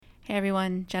Hey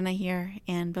everyone, Jenna here.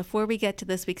 And before we get to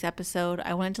this week's episode,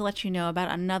 I wanted to let you know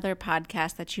about another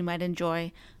podcast that you might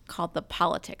enjoy called The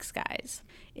Politics Guys.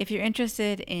 If you're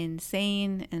interested in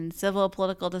sane and civil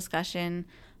political discussion,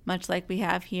 much like we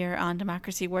have here on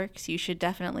Democracy Works, you should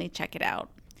definitely check it out.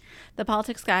 The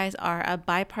Politics Guys are a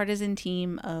bipartisan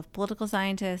team of political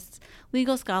scientists,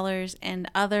 legal scholars,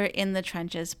 and other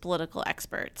in-the-trenches political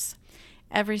experts.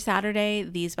 Every Saturday,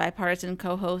 these bipartisan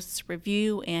co-hosts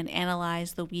review and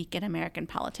analyze the week in American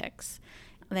politics.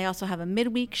 They also have a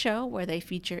midweek show where they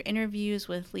feature interviews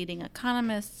with leading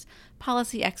economists,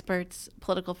 policy experts,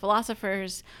 political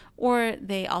philosophers, or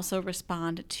they also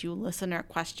respond to listener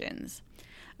questions.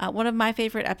 One of my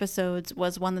favorite episodes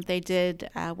was one that they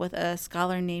did with a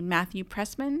scholar named Matthew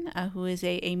Pressman, who is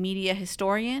a media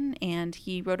historian, and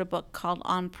he wrote a book called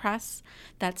On Press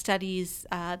that studies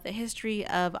the history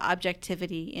of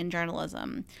objectivity in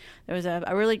journalism. There was a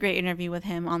really great interview with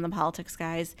him on The Politics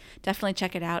Guys. Definitely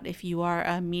check it out if you are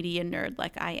a media nerd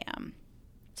like I am.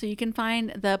 So you can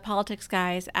find the Politics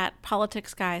Guys at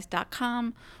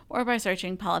politicsguys.com or by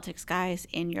searching Politics Guys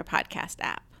in your podcast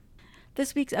app.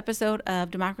 This week's episode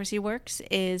of Democracy Works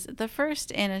is the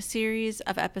first in a series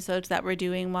of episodes that we're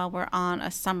doing while we're on a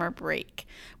summer break.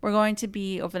 We're going to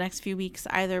be, over the next few weeks,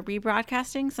 either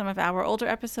rebroadcasting some of our older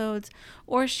episodes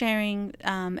or sharing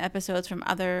episodes from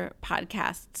other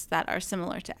podcasts that are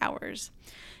similar to ours.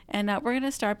 And we're going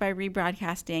to start by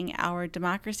rebroadcasting our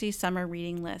Democracy Summer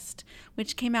Reading List,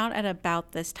 which came out at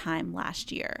about this time last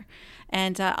year.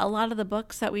 And a lot of the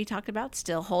books that we talked about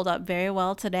still hold up very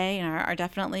well today and are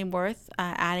definitely worth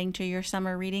adding to your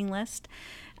summer reading list.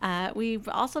 We've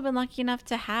also been lucky enough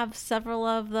to have several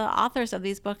of the authors of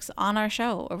these books on our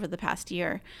show over the past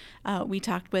year. We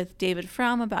talked with David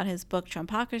Frum about his book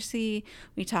Trumpocracy.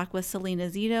 We talked with Selena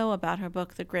Zito about her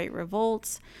book The Great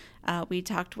Revolts. We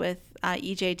talked with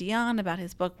E.J. Dionne about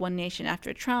his book One Nation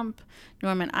After Trump,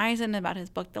 Norman Eisen about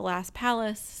his book The Last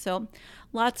Palace. So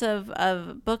lots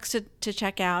of books to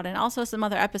check out, and also some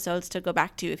other episodes to go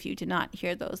back to if you did not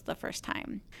hear those the first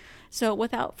time. So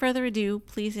without further ado,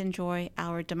 please enjoy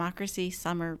our Democracy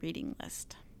Summer Reading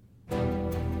List.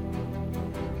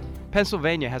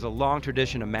 Pennsylvania has a long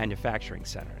tradition of manufacturing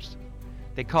centers.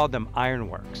 They called them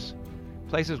ironworks,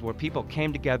 places where people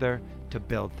came together to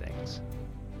build things.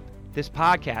 This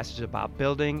podcast is about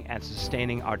building and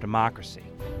sustaining our democracy.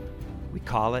 We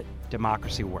call it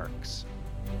Democracy Works.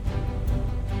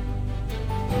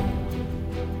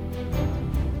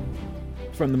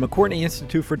 From the McCourtney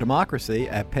Institute for Democracy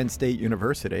at Penn State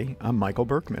University, I'm Michael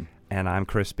Berkman. And I'm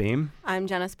Chris Beam. I'm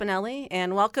Jenna Spinelli,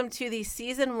 and welcome to the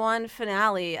Season 1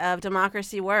 finale of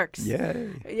Democracy Works. Yay.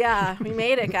 Yeah, we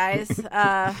made it, guys.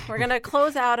 We're going to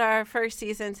close out our first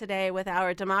season today with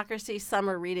our Democracy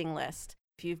Summer Reading List.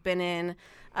 If you've been in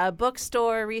a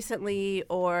bookstore recently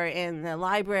or in the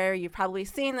library, you've probably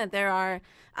seen that there are,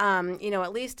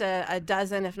 at least a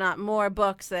dozen, if not more,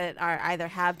 books that are either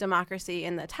have democracy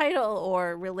in the title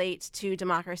or relate to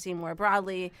democracy more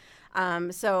broadly.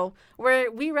 So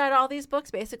we read all these books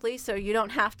basically, so you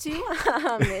don't have to.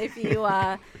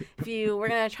 We're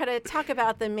going to try to talk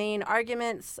about the main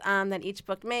arguments that each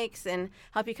book makes and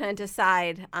help you kind of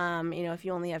decide, if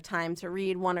you only have time to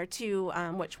read one or two,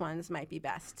 which ones might be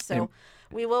best. So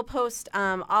we will post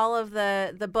all of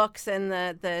the books and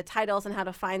the titles and how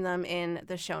to find them in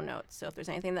the show notes. So if there's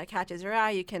anything that catches your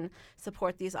eye, you can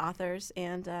support these authors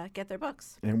and get their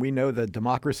books. And we know the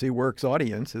Democracy Works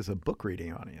audience is a book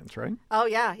reading audience, right? Oh,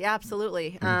 yeah,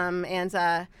 absolutely.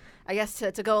 I guess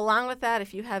to go along with that,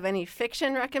 if you have any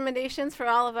fiction recommendations for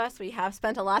all of us, we have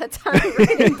spent a lot of time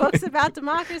reading books about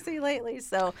democracy lately.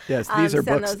 So yes, these are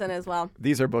send books, those in as well.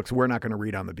 These are books we're not going to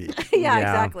read on the beach. Yeah,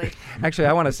 exactly. Actually,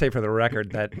 I want to say for the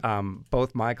record that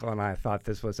both Michael and I thought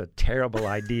this was a terrible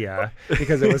idea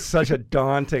because it was such a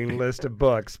daunting list of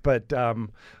books. But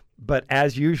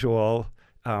as usual,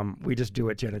 we just do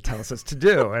what Jenna tells us to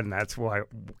do, and that's why.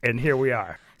 And here we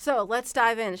are. So let's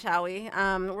dive in, shall we?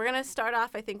 We're going to start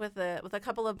off, I think, with a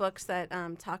couple of books that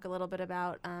talk a little bit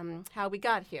about how we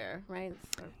got here, right?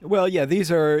 So. Well, yeah,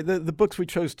 these are the books we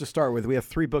chose to start with. We have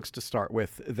 3 books to start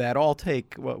with that all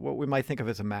take what we might think of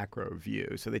as a macro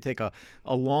view. So they take a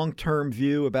long-term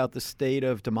view about the state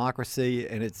of democracy,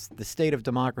 and it's the state of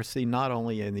democracy not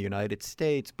only in the United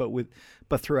States, but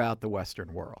throughout the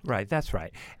Western world. Right, that's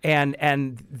right. And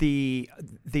the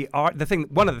thing,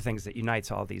 one of the things that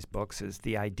unites all these books is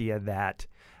the idea that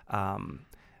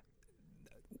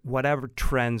whatever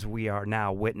trends we are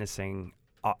now witnessing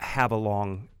have a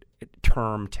long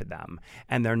term to them,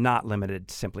 and they're not limited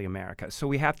to simply America. So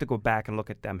we have to go back and look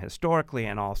at them historically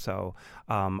and also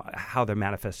how they're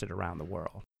manifested around the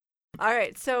world. All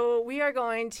right, so we are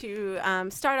going to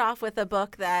start off with a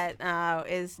book that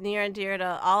is near and dear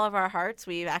to all of our hearts.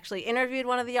 We've actually interviewed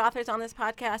one of the authors on this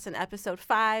podcast in episode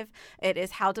 5. It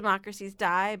is How Democracies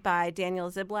Die by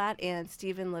Daniel Ziblatt and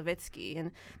Stephen Levitsky.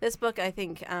 And this book, I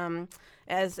think,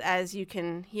 as you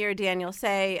can hear Daniel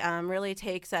say, really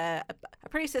takes a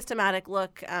pretty systematic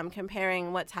look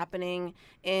comparing what's happening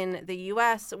in the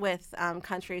U.S. with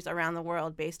countries around the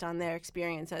world based on their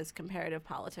experience as comparative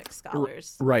politics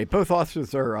scholars. Right. Both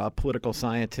authors are political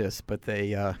scientists, but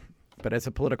but as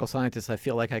a political scientist, I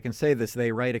feel like I can say this: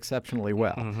 they write exceptionally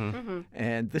well.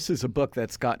 And this is a book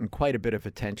that's gotten quite a bit of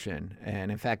attention,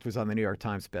 and in fact was on the New York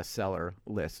Times bestseller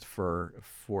list for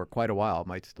quite a while.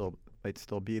 Might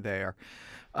still be there.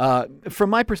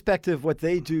 From my perspective, what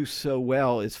they do so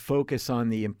well is focus on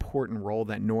the important role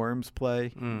that norms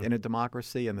play in a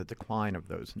democracy and the decline of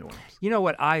those norms. You know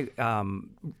what I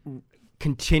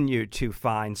continue to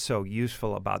find so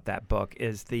useful about that book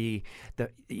is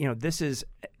this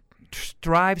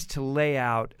strives to lay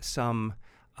out some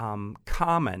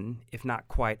common, if not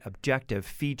quite objective,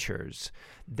 features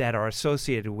that are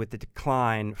associated with the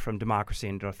decline from democracy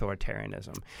into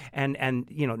authoritarianism. And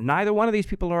neither one of these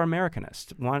people are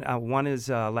Americanist. One is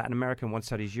Latin American, one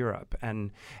studies Europe.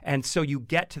 And so you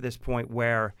get to this point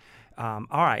where, all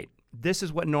right, this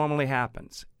is what normally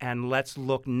happens, and let's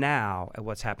look now at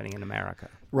what's happening in America.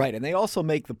 Right, and they also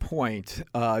make the point,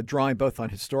 drawing both on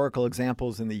historical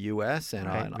examples in the U.S. and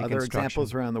on other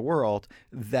examples around the world,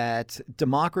 that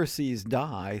democracies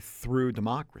die through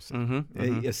democracy.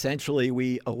 Essentially,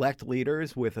 we elect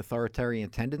leaders with authoritarian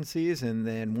tendencies, and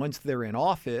then once they're in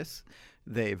office,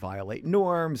 they violate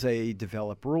norms, they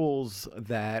develop rules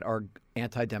that are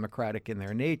anti-democratic in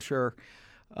their nature.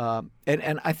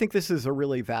 And I think this is a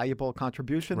really valuable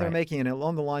contribution they're making. And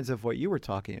along the lines of what you were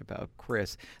talking about,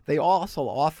 Chris, they also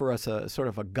offer us a sort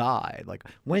of a guide. Like,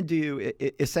 when do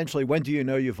you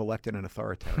know you've elected an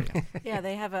authoritarian? Yeah,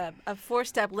 they have a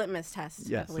 4-step litmus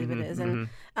test, I believe it is. And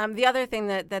the other thing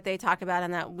that they talk about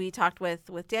and that we talked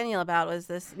with Daniel about was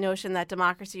this notion that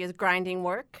democracy is grinding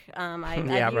work. I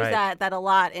use that a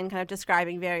lot in kind of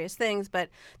describing various things, but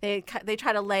they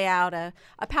try to lay out a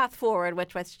path forward,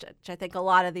 which I think a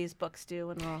lot of these books do.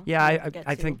 And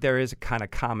I think there is a kind of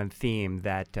common theme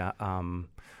that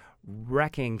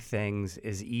wrecking things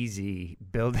is easy,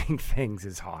 building things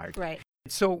is hard. Right.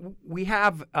 So we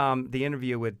have the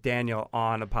interview with Daniel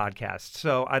on a podcast.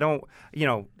 So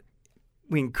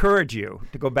we encourage you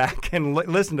to go back and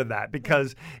listen to that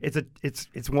because it's a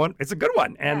good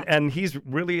one, and he's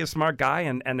really a smart guy,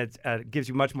 and it gives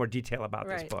you much more detail about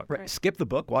this book. Right. Skip the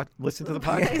book, listen to the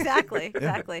podcast. Exactly.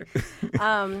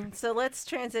 So let's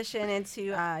transition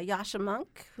into Yascha Mounk,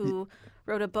 who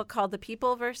wrote a book called The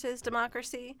People versus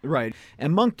Democracy. Right,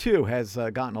 and Mounk too has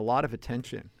gotten a lot of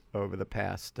attention over the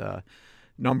past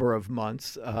number of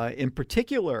months, in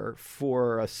particular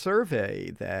for a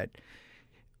survey that.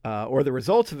 Or the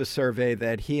results of a survey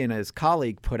that he and his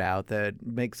colleague put out that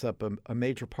makes up a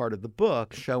major part of the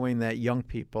book, showing that young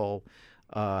people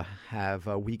have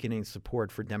weakening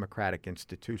support for democratic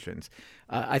institutions.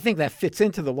 I think that fits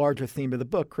into the larger theme of the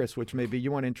book, Chris, which maybe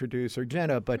you want to introduce, or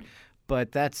Jenna, but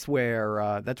that's where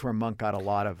Mounk got a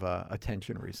lot of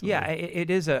attention recently. Yeah,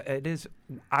 it is.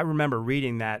 I remember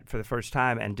reading that for the first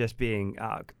time and just being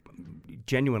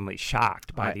genuinely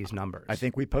shocked by these numbers. I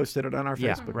think we posted it on our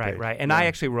Facebook page. Right. And I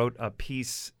actually wrote a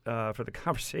piece for the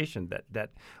conversation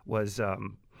that was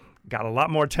got a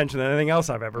lot more attention than anything else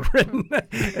I've ever written,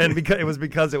 and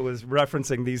because it was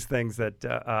referencing these things that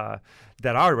are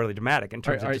really dramatic in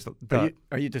terms of just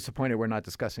Are you disappointed we're not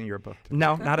discussing your book today?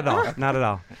 No, not at all. Not at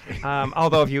all.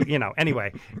 Although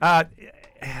anyway. So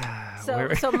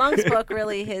Monk's book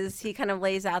really he kind of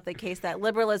lays out the case that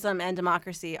liberalism and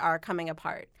democracy are coming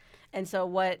apart. And so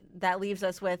what that leaves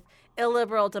us with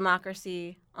illiberal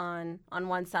democracy on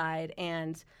one side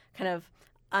and kind of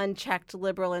unchecked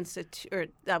liberal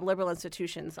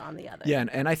institutions on the other. Yeah,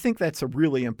 and I think that's a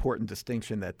really important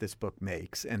distinction that this book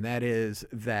makes, and that is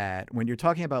that when you're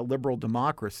talking about liberal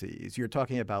democracies, you're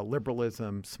talking about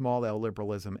liberalism, small L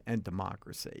liberalism, and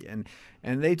democracy. And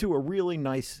he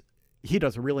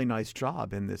does a really nice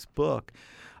job in this book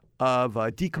of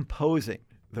decomposing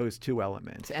those two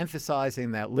elements,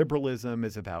 emphasizing that liberalism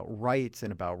is about rights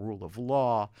and about rule of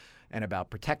law and about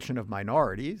protection of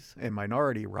minorities and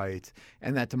minority rights,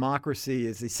 and that democracy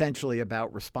is essentially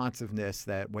about responsiveness,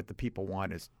 that what the people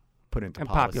want is put into and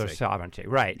policy. popular sovereignty,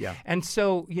 right? Yeah. And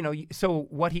so so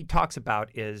what he talks about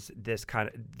is this kind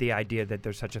of the idea that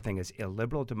there's such a thing as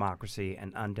illiberal democracy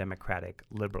and undemocratic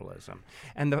liberalism.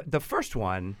 And the first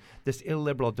one, this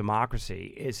illiberal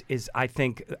democracy, is I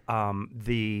think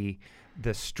the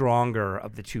stronger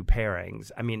of the two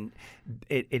pairings. I mean,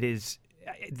 it is.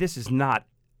 This is not.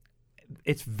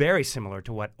 It's very similar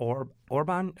to what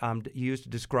Orban used to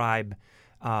describe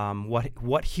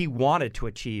what he wanted to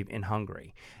achieve in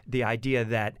Hungary. The idea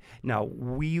that no,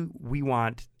 we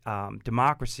want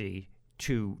democracy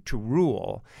to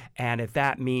rule, and if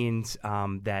that means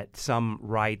that some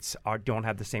rights don't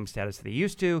have the same status that they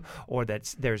used to, or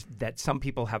that some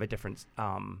people have a different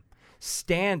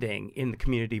standing in the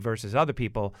community versus other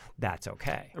people, that's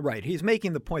okay. Right. He's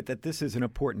making the point that this is an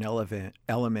important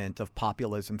element of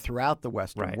populism throughout the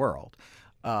Western world,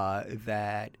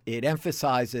 that it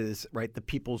emphasizes, right, the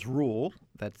people's rule.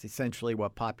 That's essentially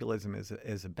what populism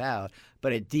is about,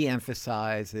 but it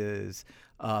de-emphasizes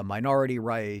minority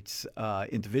rights,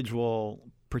 individual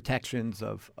protections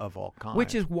of all kinds.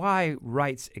 Which is why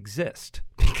rights exist.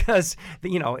 Because,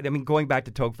 going back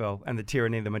to Tocqueville and the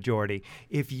tyranny of the majority,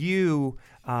 if you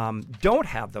don't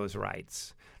have those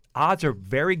rights, odds are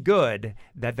very good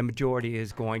that the majority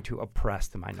is going to oppress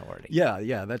the minority.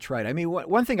 Yeah, that's right. I mean,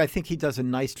 one thing I think he does a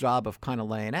nice job of kind of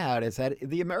laying out is that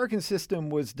the American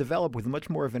system was developed with much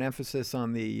more of an emphasis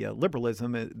on the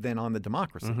liberalism than on the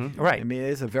democracy. Mm-hmm. Right. I mean, it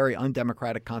is a very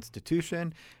undemocratic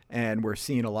constitution, and we're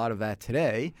seeing a lot of that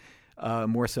today.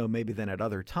 More so maybe than at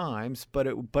other times, but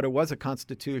it was a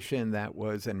constitution that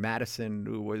was, and Madison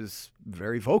who was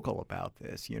very vocal about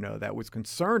this, that was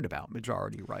concerned about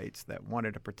majority rights, that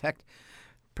wanted to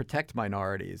protect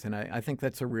minorities, and I think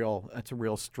that's a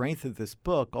real strength of this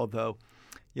book. Although,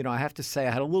 I have to say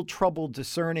I had a little trouble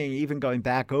discerning, even going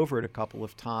back over it a couple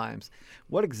of times,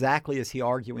 what exactly is he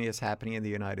arguing is happening in the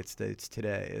United States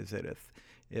today?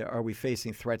 Are we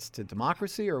facing threats to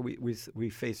democracy, or are we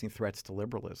facing threats to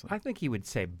liberalism? I think he would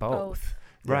say both.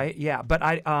 Right? Yeah. But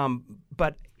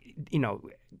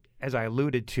as I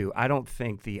alluded to, I don't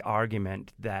think the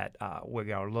argument that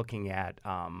we are looking at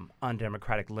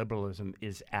undemocratic liberalism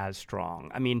is as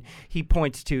strong. I mean, he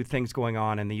points to things going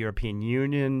on in the European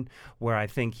Union where I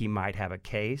think he might have a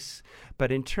case.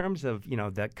 But in terms of,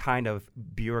 the kind of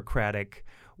bureaucratic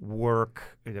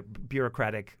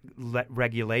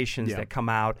regulations that come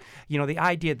out, the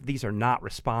idea that these are not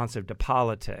responsive to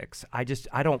politics, I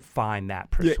don't find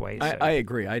that persuasive. Yeah, I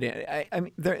agree. I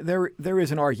mean, there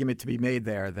is an argument to be made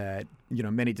there that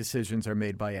many decisions are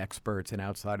made by experts and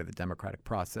outside of the democratic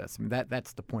process. I mean,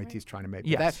 that's the point he's trying to make.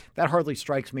 Yes. That hardly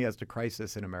strikes me as the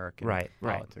crisis in American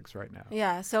politics right now.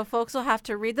 Yeah. So folks will have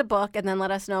to read the book and then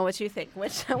let us know what you think.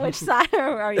 Which side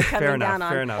are you coming down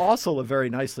on? Fair enough. Also, a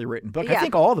very nicely written book. I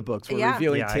think all the books we're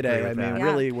reviewing today, I mean,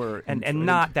 really were, and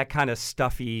not that kind of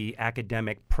stuffy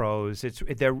academic prose. These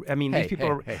people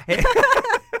are.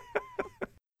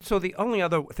 So the only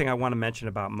other thing I want to mention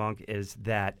about Monk is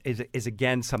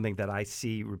again something that I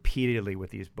see repeatedly with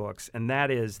these books, and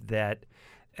that is that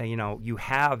you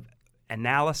have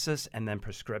analysis and then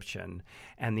prescription,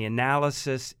 and the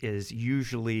analysis is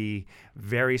usually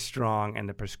very strong, and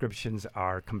the prescriptions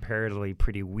are comparatively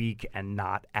pretty weak and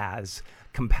not as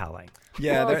compelling.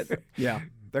 Yeah,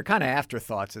 they're kind of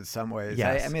afterthoughts in some ways.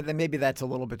 Yes. I mean, maybe that's a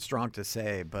little bit strong to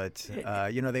say, but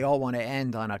they all want to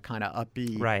end on a kind of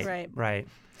upbeat. Right.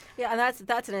 Yeah, and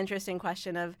that's an interesting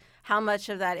question of how much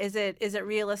of that is it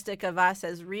realistic of us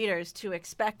as readers to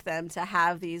expect them to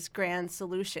have these grand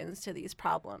solutions to these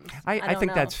problems? I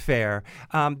think that's fair.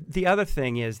 The other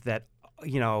thing is that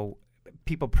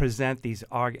people present these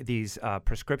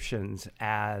prescriptions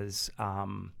as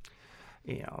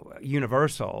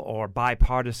universal or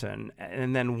bipartisan,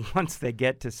 and then once they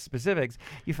get to specifics,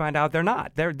 you find out they're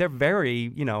not. They're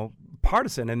very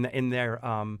partisan in their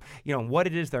what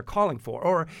it is they're calling for,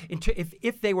 or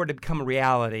if they were to become a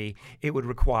reality, it would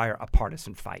require a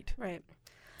partisan fight. Right.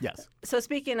 Yes. So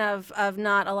speaking of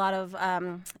not a lot of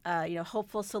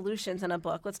hopeful solutions in a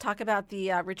book, let's talk about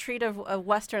the Retreat of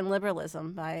Western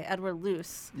Liberalism by Edward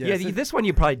Luce. Yes. Yeah, this one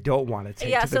you probably don't want to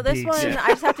take. Yeah, to so the this beach. one I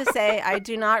just have to say I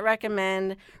do not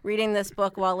recommend reading this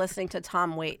book while listening to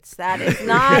Tom Waits. That is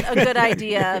not a good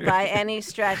idea by any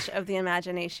stretch of the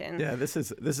imagination. Yeah, this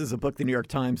is a book the New York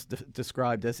Times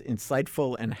described as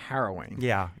insightful and harrowing.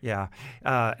 Yeah.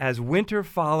 As winter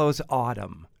follows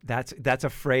autumn. That's a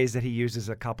phrase that he uses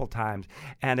a couple times.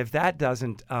 And if that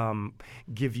doesn't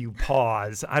give you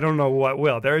pause, I don't know what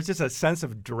will. There is just a sense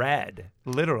of dread,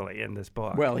 literally, in this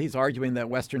book. Well, he's arguing that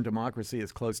Western democracy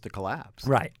is close to collapse.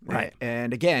 Right.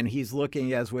 And again, he's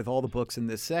looking, as with all the books in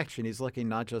this section, he's looking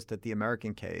not just at the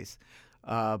American case,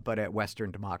 but at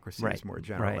Western democracies more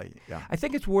generally. Right. Yeah. I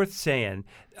think it's worth saying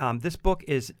this book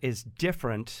is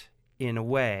different in a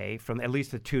way from at least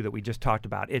the two that we just talked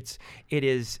about. It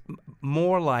is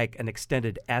more like an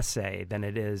extended essay than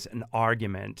it is an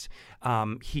argument.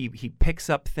 He picks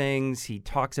up things, he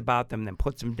talks about them, then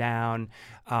puts them down.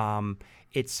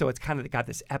 It's kind of got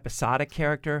this episodic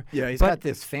character. Yeah, he's got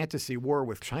this fantasy war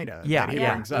with China that he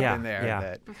brings up in there.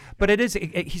 Yeah. But he's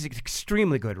an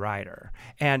extremely good writer,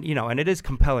 and it is a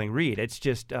compelling read. It's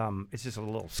just a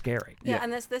little scary. Yeah,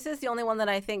 and this is the only one that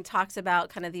I think talks about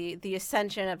kind of the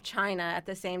ascension of China at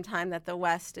the same time that the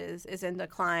West is in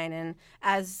decline, and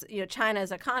as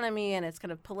China's economy and its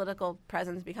kind of political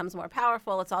presence becomes more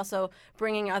powerful, it's also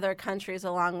bringing other countries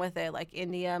along with it, like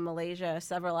India, Malaysia,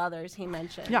 several others he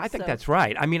mentioned. Yeah, I think that's right.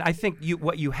 I mean, I think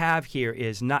what you have here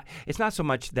is not so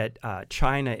much that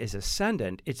China is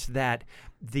ascendant, it's that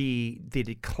the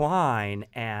decline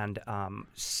and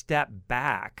step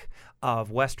back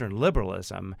of Western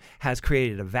liberalism has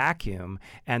created a vacuum,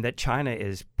 and that China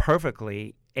is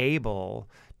perfectly able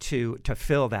to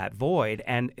fill that void,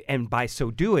 and by so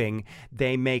doing,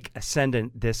 they make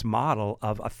ascendant this model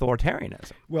of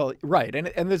authoritarianism. Well, right,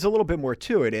 and there's a little bit more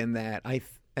to it in that I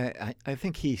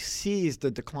think he sees the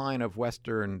decline of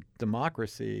Western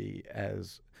democracy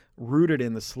as rooted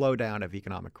in the slowdown of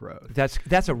economic growth.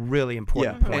 That's a really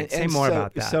important point. Say more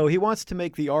about that. So he wants to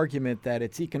make the argument that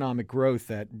it's economic growth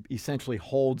that essentially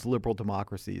holds liberal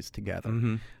democracies together.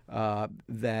 Mm-hmm.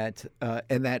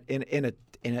 And that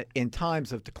in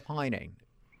times of declining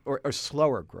or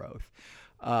slower growth.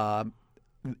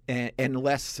 And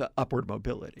less upward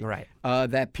mobility. Right.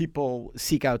 That people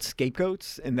seek out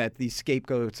scapegoats, and that these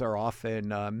scapegoats are often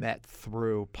met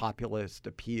through populist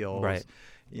appeals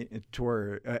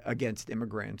against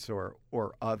immigrants or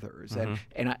others.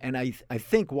 Mm-hmm. And I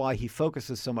think why he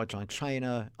focuses so much on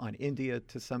China, on India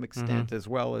to some extent, as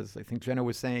well as I think Jenna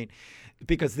was saying,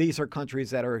 because these are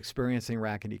countries that are experiencing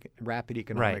rapid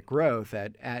economic growth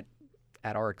at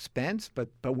our expense, but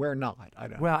we're not.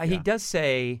 He does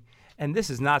say. And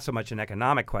this is not so much an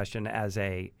economic question as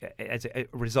a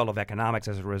result of economics,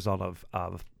 as a result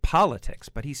of politics.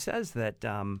 But he says that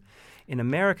in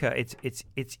America,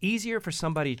 it's easier for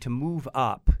somebody to move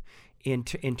up in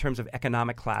terms of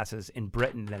economic classes in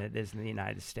Britain than it is in the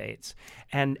United States.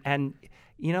 And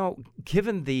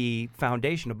given the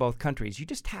foundation of both countries, you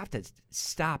just have to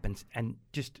stop and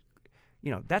just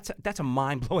that's a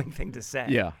mind-blowing thing to say.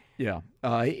 Yeah.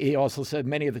 He also said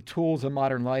many of the tools of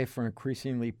modern life are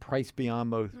increasingly priced beyond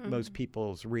most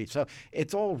people's reach. So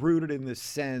it's all rooted in this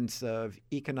sense of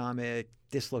economic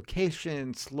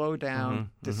dislocation, slowdown,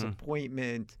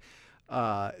 disappointment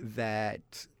that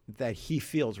he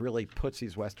feels really puts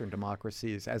these Western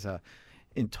democracies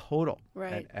in total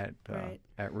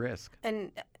at risk.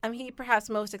 And he perhaps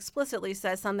most explicitly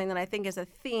says something that I think is a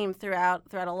theme throughout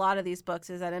a lot of these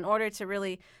books, is that in order to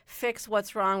really fix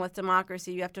what's wrong with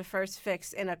democracy, you have to first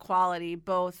fix inequality,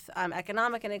 both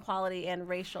economic inequality and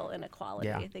racial inequality.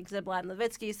 Yeah. I think Ziblatt and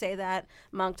Levitsky say that.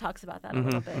 Monk talks about that a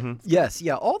little bit. Yes,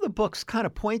 all the books kind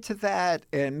of point to that,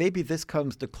 and maybe this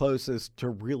comes the closest to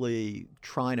really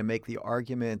trying to make the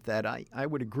argument that I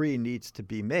would agree needs to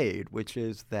be made, which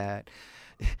is that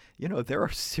there are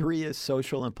serious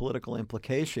social and political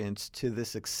implications to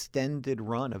this extended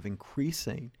run of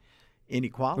increasing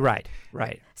inequality.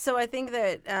 Right. So I think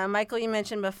that, Michael, you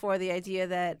mentioned before the idea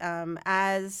that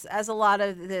as a lot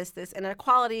of this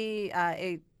inequality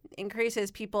it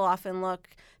increases, people often look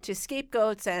to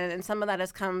scapegoats, and some of that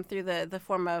has come through the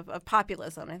form of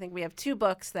populism. I think we have two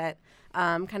books that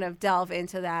kind of delve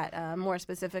into that more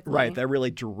specifically. Right, that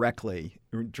really directly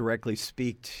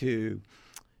speak to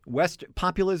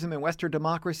populism in Western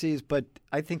democracies, but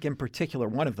I think in particular,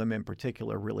 one of them in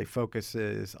particular really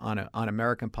focuses on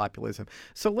American populism.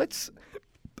 So let's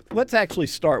actually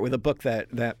start with a book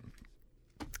that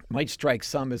might strike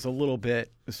some as a little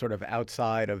bit sort of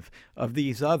outside of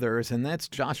these others, and that's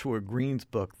Joshua Green's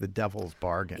book, The Devil's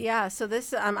Bargain. Yeah, so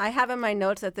this, I have in my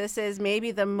notes that this is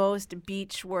maybe the most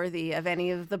beach-worthy of any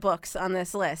of the books on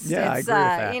this list. Yeah, it's,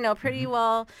 I agree with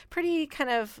that. Pretty kind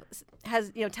of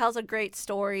tells a great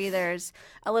story. There's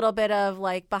a little bit of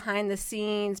like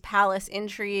behind-the-scenes palace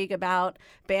intrigue about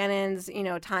Bannon's,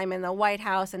 time in the White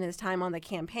House and his time on the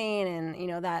campaign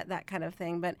and, that kind of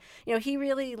thing. But, he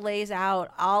really lays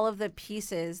out all of the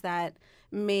pieces that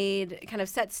kind of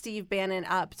set Steve Bannon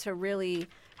up to really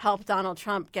help Donald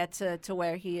Trump get to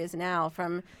where he is now,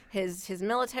 from his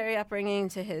military upbringing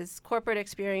to his corporate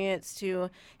experience to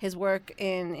his work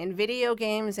in video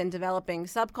games and developing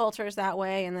subcultures that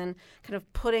way, and then kind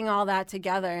of putting all that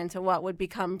together into what would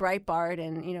become Breitbart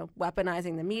and,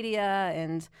 weaponizing the media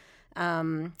and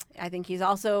I think he's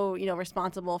also,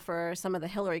 responsible for some of the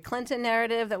Hillary Clinton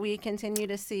narrative that we continue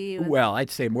to see. Well,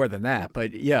 I'd say more than that,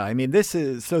 but yeah, I mean, this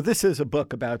is a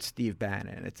book about Steve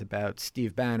Bannon. It's about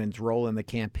Steve Bannon's role in the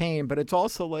campaign, but it's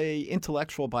also a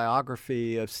intellectual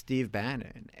biography of Steve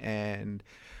Bannon. And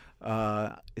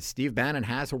Steve Bannon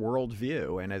has a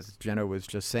worldview, and as Jenna was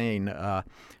just saying,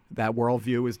 that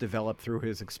worldview was developed through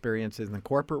his experiences in the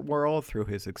corporate world, through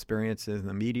his experiences in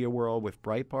the media world with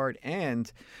Breitbart, and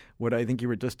what I think you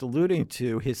were just alluding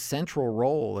to, his central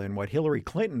role in what Hillary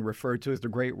Clinton referred to as the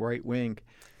great right-wing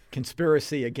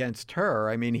conspiracy against her.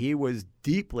 I mean, he was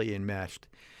deeply enmeshed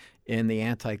in the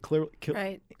anti-Hillary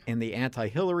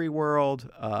world.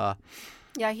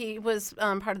 Yeah, he was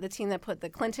part of the team that put the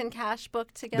Clinton Cash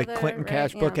book together. The Clinton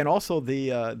Cash book, and also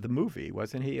the movie,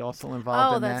 wasn't he also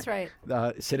involved in that? Oh, that's right.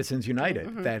 Citizens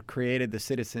United, that created the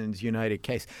Citizens United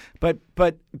case. But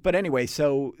anyway,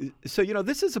 so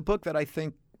this is a book that I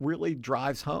think really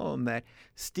drives home that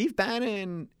Steve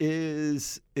Bannon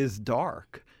is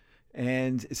dark.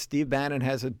 And Steve Bannon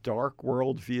has a dark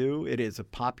worldview. It is a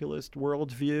populist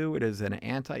worldview. It is an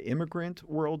anti-immigrant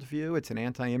worldview. It's an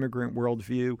anti-immigrant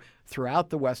worldview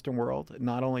throughout the Western world,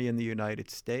 not only in the United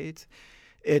States.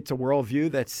 It's a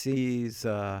worldview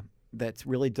that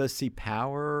really does see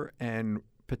power and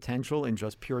potential in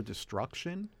just pure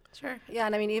destruction. Sure. Yeah,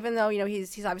 and I mean, even though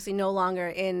he's obviously no longer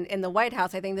in the White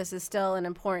House, I think this is still an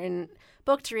important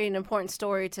book to read, an important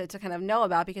story to kind of know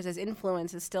about, because his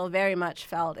influence is still very much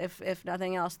felt, if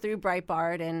nothing else, through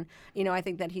Breitbart. And I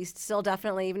think that he's still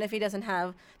definitely, even if he doesn't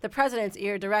have the president's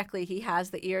ear directly, he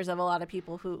has the ears of a lot of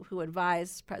people who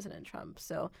advise President Trump.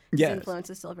 So his influence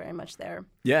is still very much there.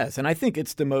 Yes, and I think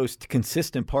it's the most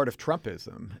consistent part of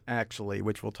Trumpism, actually,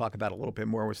 which we'll talk about a little bit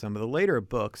more with some of the later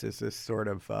books. Is this sort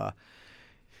of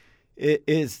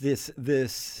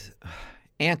this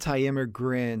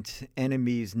anti-immigrant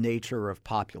enemies nature of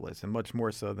populism, much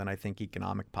more so than I think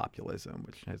economic populism,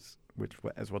 which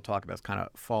as we'll talk about, has kind of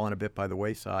fallen a bit by the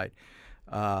wayside.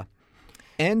 And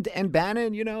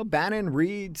Bannon, Bannon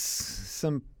reads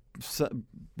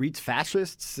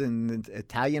fascists, and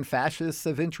Italian fascists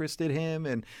have interested him.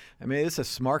 And I mean, this is a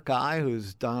smart guy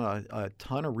who's done a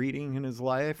ton of reading in his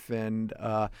life, and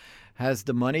has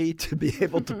the money to be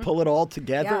able to pull it all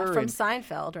together. Yeah, from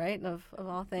Seinfeld, right? Of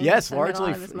all things. Yes,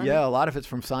 largely. A lot of it's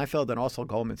from Seinfeld and also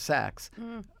Goldman Sachs.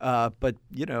 But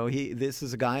this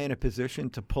is a guy in a position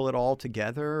to pull it all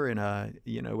together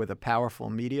with a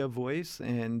powerful media voice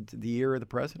and the ear of the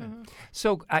president.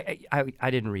 So I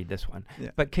didn't read this one,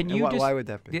 but can you? Why would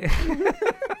that be?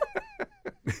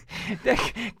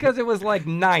 Because it was like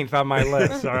 9th on my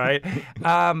list. All right.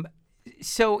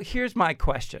 So here's my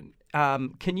question.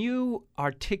 Can you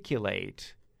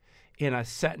articulate in a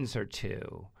sentence or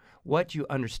two what you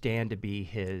understand to be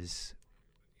his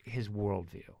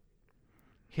worldview,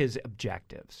 his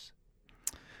objectives?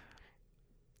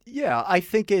 Yeah, I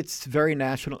think it's very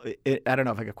national. I don't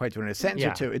know if I could quite do it in a sentence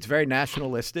or two. It's very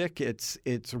nationalistic. It's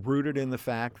rooted in the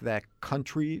fact that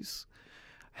countries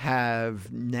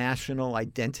have national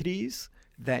identities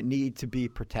that need to be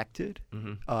protected,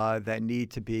 that need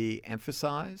to be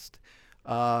emphasized.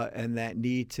 And that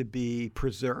need to be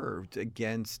preserved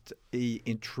against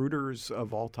intruders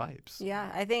of all types.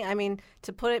 Yeah, I mean,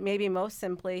 to put it maybe most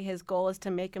simply, his goal is to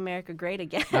make America great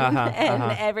again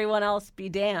and everyone else be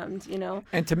damned,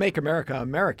 And to make America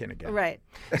American again. Right.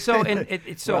 So,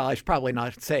 well, I should probably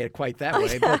not say it quite that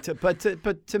way, but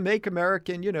to make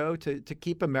American, to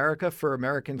keep America for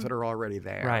Americans that are already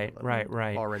there.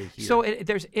 Right. Already here. So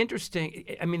there's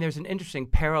an interesting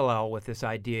parallel with this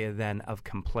idea then of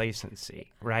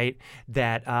complacency, right?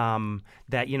 That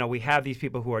we have these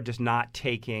people who are just not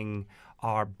taking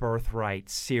our birthright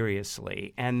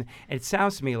seriously, and it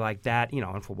sounds to me like that.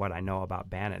 And for what I know about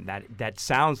Bannon, that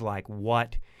sounds like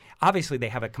what. Obviously, they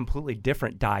have a completely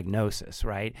different diagnosis,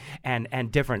 right,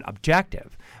 and different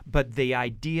objective. But the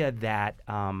idea that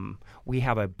we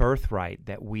have a birthright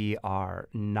that we are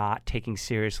not taking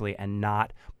seriously and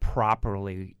not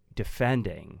properly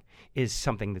defending is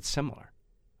something that's similar.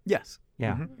 Yes.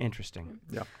 Yeah. Interesting.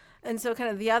 Yeah. And so kind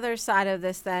of the other side of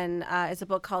this then is a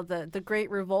book called The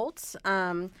Great Revolt,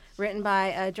 written by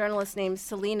a journalist named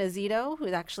Selena Zito, who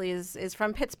actually is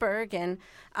from Pittsburgh. And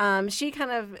she kind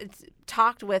of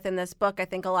talked with in this book, I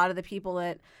think, a lot of the people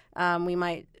that we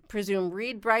might presume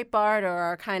read Breitbart or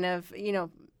are kind of,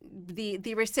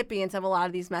 the recipients of a lot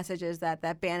of these messages that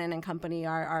Bannon and company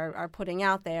are putting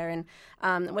out there. And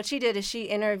what she did is she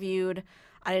interviewed,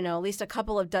 I don't know, at least a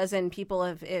couple of dozen people,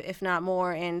 if not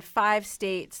more, in 5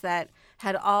 states that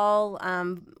had all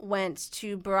went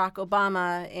to Barack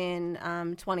Obama in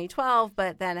 2012,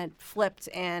 but then had flipped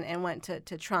and went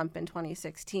to Trump in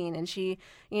 2016. And she,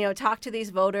 talked to these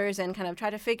voters and kind of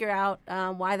tried to figure out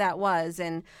why that was.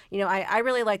 And, I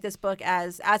really like this book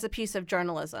as a piece of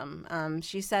journalism.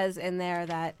 She says in there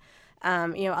that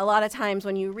a lot of times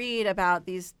when you read about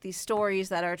these stories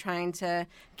that are trying to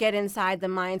get inside the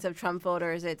minds of Trump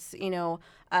voters, it's,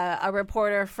 a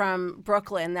reporter from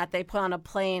Brooklyn that they put on a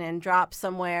plane and drop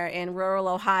somewhere in rural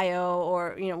Ohio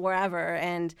or, wherever,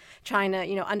 and trying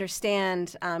to,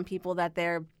 understand people that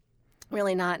they're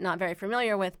really not very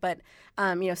familiar with. But,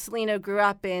 Selena grew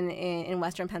up in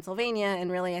Western Pennsylvania and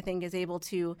really, I think, is able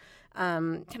to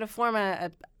kind of form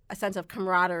a sense of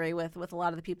camaraderie with a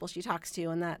lot of the people she talks to,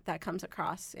 and that comes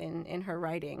across in her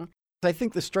writing. I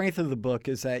think the strength of the book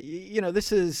is that,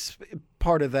 this is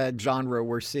part of that genre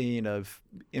we're seeing of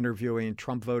interviewing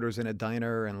Trump voters in a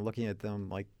diner and looking at them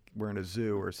like we're in a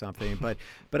zoo or something. But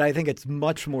I think it's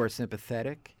much more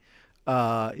sympathetic,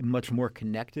 much more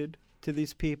connected to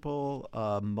these people,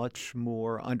 much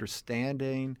more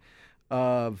understanding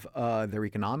of their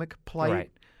economic plight.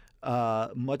 Right.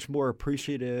 Much more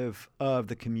appreciative of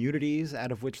the communities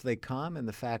out of which they come and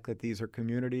the fact that these are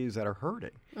communities that are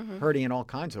hurting in all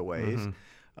kinds of ways,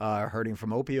 hurting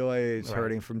from opioids, Right.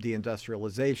 hurting from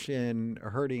deindustrialization,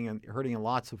 hurting in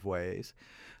lots of ways.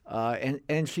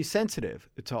 And she's sensitive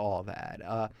to all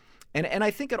that. And I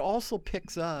think it also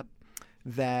picks up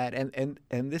that, and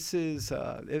this is,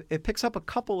 it picks up a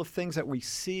couple of things that we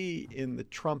see in the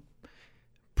Trump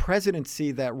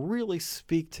presidency that really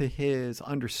speak to his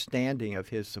understanding of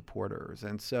his supporters.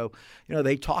 And so,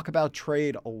 they talk about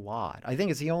trade a lot. I think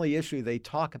it's the only issue they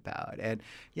talk about. And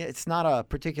it's not a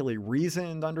particularly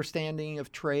reasoned understanding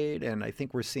of trade. And I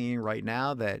think we're seeing right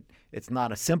now that it's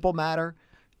not a simple matter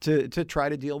to try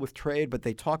to deal with trade, but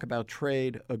they talk about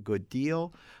trade a good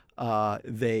deal.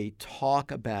 They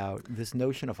talk about this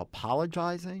notion of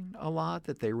apologizing a lot,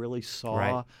 that they really saw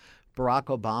Right. Barack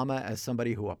Obama as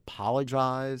somebody who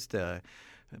apologized for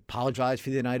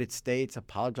the United States,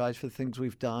 apologized for the things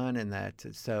we've done, and that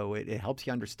so it helps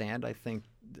you understand, I think,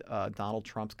 Donald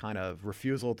Trump's kind of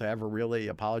refusal to ever really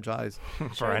apologize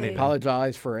For anything.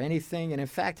 apologize for anything. And in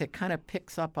fact, it kind of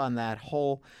picks up on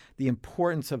the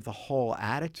importance of the whole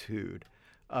attitude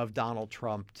of Donald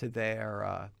Trump to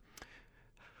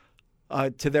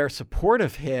their support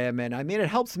of him. And I mean, it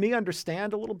helps me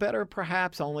understand a little better,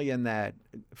 perhaps, only in that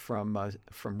from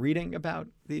reading about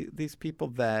these people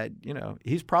that,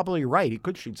 he's probably right. He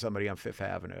could shoot somebody on Fifth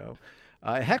Avenue.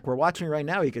 Heck, we're watching right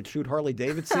now. He could shoot Harley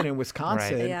Davidson in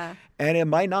Wisconsin, Right. Yeah. and it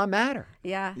might not matter.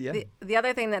 Yeah. Yeah. The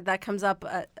other thing that comes up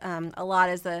a lot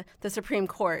is the Supreme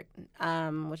Court,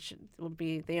 which would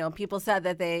be, people said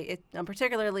that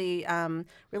particularly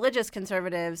religious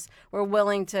conservatives, were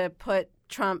willing to put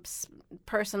Trump's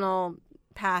personal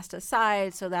past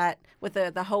aside so that with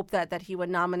the hope that he would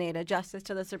nominate a justice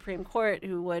to the Supreme Court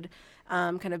who would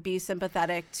kind of be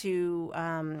sympathetic to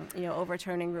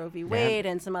overturning Roe v. Wade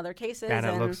and some other cases. And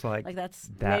it looks like that's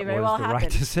that may very was well the happen.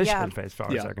 right decision Yeah. as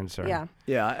far as they're concerned. Yeah.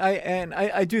 Yeah,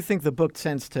 I do think the book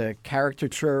tends to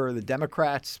caricature the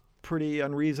Democrats pretty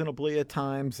unreasonably at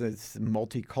times. It's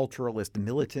multiculturalist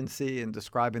militancy in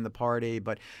describing the party,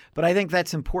 but I think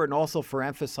that's important also for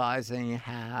emphasizing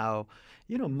how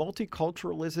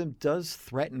multiculturalism does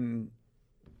threaten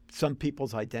some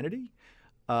people's identity.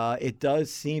 It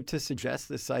does seem to suggest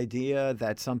this idea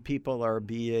that some people are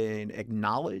being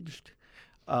acknowledged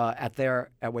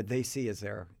at what they see as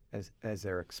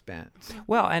their expense.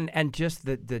 Well, and just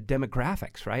the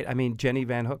demographics, right? I mean, Jenny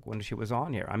Van Hook, when she was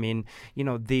on here, I mean,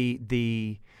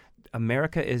 the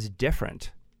America is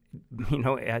different,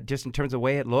 just in terms of the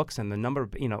way it looks and the number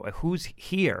of, who's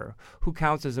here, who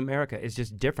counts as America is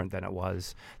just different than it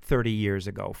was 30 years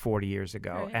ago, 40 years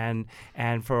ago. Right.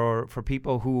 And for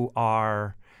people who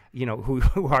are,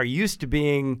 who are used to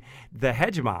being the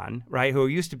hegemon, right? Who are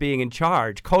used to being in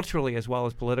charge culturally as well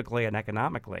as politically and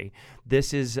economically.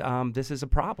 This is a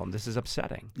problem. This is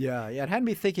upsetting. Yeah. It had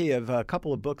me thinking of a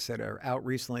couple of books that are out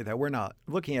recently that we're not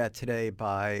looking at today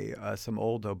by some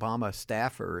old Obama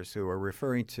staffers who are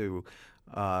referring to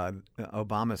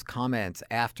Obama's comments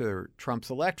after Trump's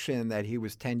election that he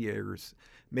was 10 years,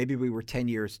 maybe we were 10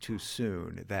 years too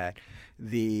soon, that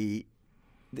the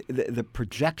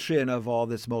projection of all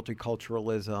this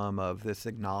multiculturalism, of this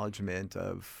acknowledgement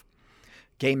of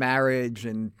gay marriage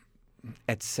and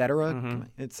et cetera,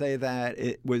 I'd say that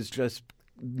it was just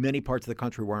many parts of the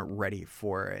country weren't ready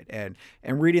for it. And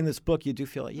reading this book, you do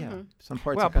feel like, some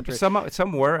parts of the country.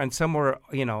 Some were, and some were,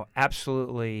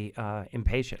 absolutely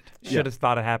impatient. Should have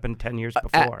thought it happened 10 years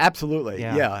before. Absolutely.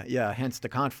 Yeah. Hence the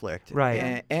conflict.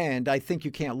 Right. And I think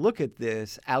you can't look at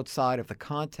this outside of the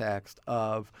context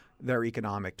of their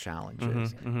economic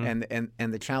challenges and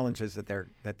the challenges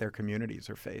that their communities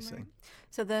are facing. Right.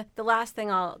 So the last thing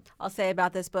I'll say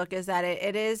about this book is that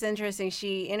it is interesting.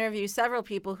 She interviews several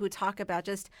people who talk about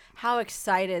just how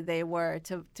excited they were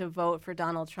to vote for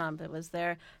Donald Trump. It was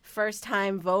their first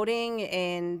time voting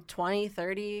in 20,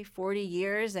 30, 40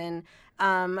 years. And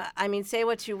say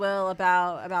what you will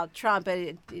about Trump, but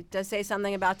it does say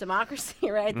something about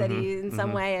democracy, right? That he, in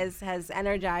some way, has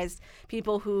energized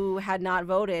people who had not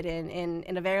voted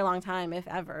in a very long time, if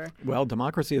ever. Well,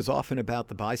 democracy is often about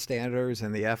the bystanders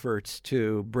and the efforts to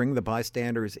bring the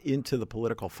bystanders into the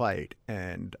political fight,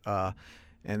 and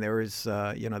there is,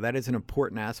 that is an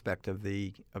important aspect of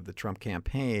the Trump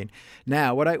campaign.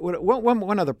 Now,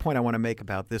 one other point I want to make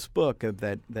about this book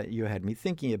that you had me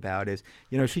thinking about is,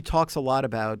 she talks a lot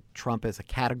about Trump as a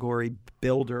category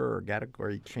builder or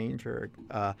category changer.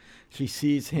 She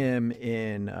sees him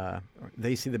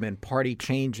they see them in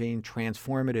party-changing,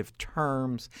 transformative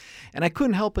terms. And I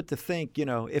couldn't help but to think,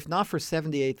 if not for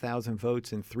 78,000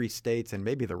 votes in 3 states and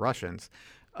maybe the Russians,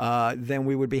 then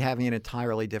we would be having an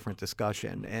entirely different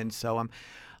discussion. And so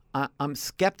I'm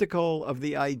skeptical of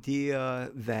the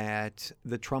idea that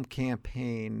the Trump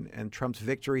campaign and Trump's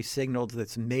victory signaled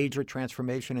this major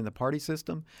transformation in the party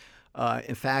system.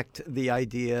 In fact, the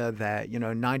idea that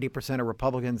 90% of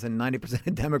Republicans and 90%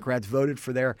 of Democrats voted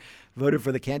for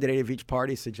the candidate of each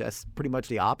party suggests pretty much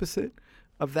the opposite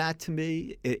of that to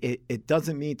me. It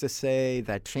doesn't mean to say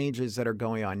that changes that are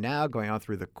going on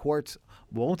through the courts,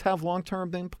 won't have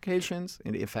long-term implications.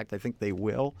 And in fact, I think they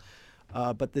will.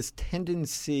 But this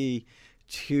tendency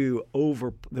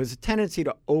there's a tendency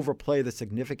to overplay the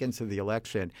significance of the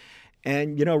election.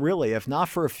 And, really, if not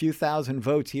for a few thousand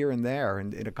votes here and there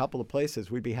and in a couple of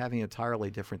places, we'd be having entirely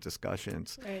different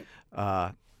discussions.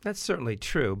 Right. That's certainly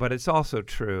true. But it's also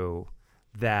true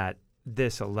that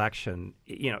this election,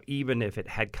 even if it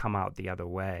had come out the other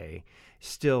way,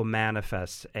 still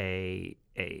manifests a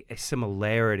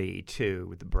similarity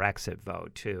to the Brexit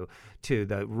vote, to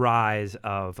the rise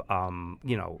of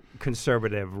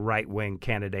conservative right-wing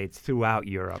candidates throughout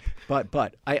Europe.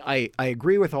 But I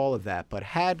agree with all of that. But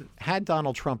had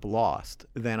Donald Trump lost,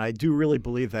 then I do really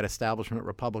believe that establishment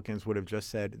Republicans would have just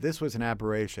said, this was an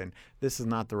aberration. This is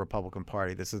not the Republican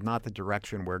Party. This is not the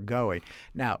direction we're going.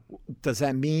 Now, does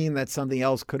that mean that something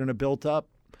else couldn't have built up?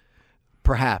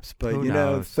 Perhaps, but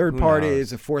third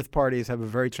parties and fourth parties have a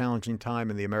very challenging time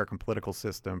in the American political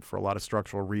system for a lot of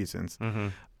structural reasons.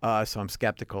 So I'm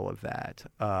skeptical of that.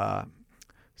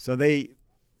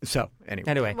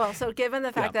 Anyway. Well, so given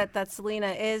the fact that Selena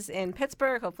is in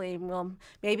Pittsburgh, hopefully we'll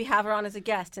maybe have her on as a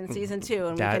guest in season 2,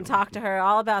 and we can talk to her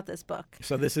all about this book.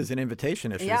 So this is an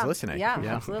invitation if she's listening. Yeah,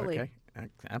 absolutely. Okay.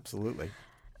 Absolutely.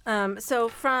 So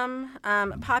from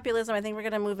populism, I think we're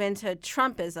going to move into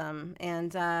Trumpism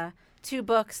and 2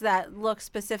 books that look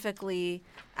specifically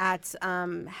at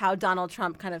how Donald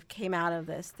Trump kind of came out of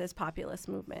this populist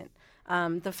movement.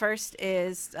 The first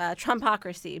is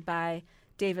Trumpocracy by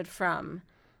David Frum.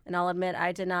 And I'll admit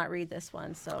I did not read this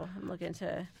one, so I'm looking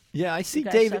to I see you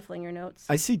guys David shuffling your notes.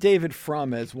 I see David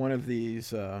Frum as one of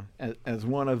these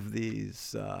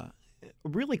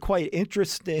really quite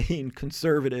interesting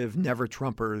conservative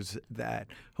never-Trumpers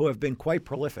who have been quite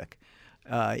prolific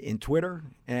in Twitter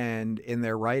and in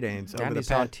their writings. And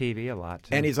he's on TV a lot,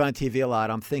 too. And he's on TV a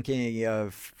lot. I'm thinking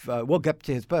of, we'll get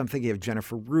to his, but I'm thinking of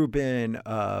Jennifer Rubin,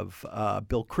 of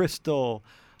Bill Kristol,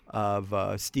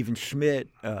 of Stephen Schmidt,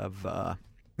 of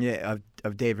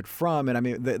David Frum. And I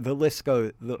mean, the list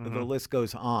goes the list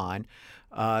goes on.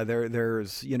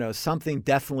 There's something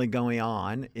definitely going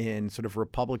on in sort of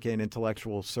Republican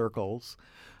intellectual circles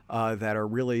that are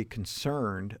really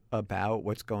concerned about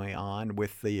what's going on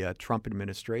with the Trump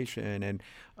administration. And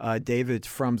David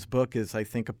Frum's book is, I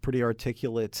think, a pretty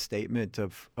articulate statement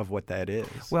of what that is.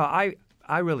 Well,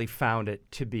 I really found it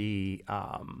to be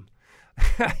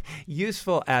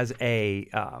useful as a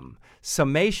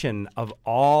summation of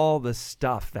all the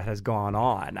stuff that has gone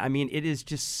on. I mean, it is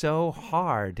just so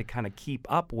hard to kind of keep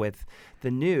up with the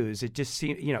news. It just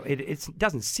seems, it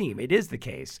doesn't seem, it is the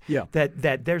case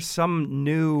that there's some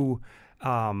new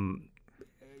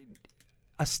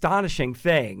astonishing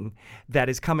thing that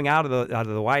is coming out of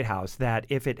the White House that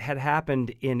if it had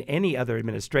happened in any other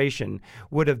administration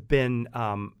would have been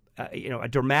a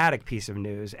dramatic piece of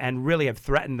news and really have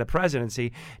threatened the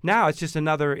presidency. Now it's just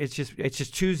it's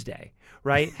Tuesday,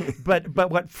 right?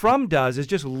 but what Frum does is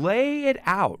just lay it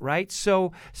out, right?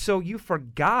 So you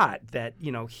forgot that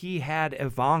he had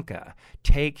Ivanka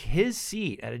take his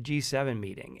seat at a G7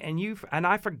 meeting, and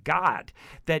I forgot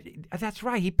that's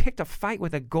right. He picked a fight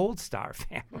with a Gold Star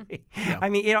family. Yeah. I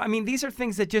mean, these are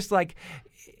things that just like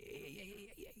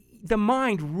the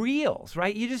mind reels,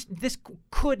 right? This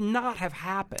could not have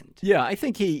happened. Yeah, I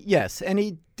think and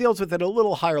he deals with it a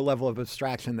little higher level of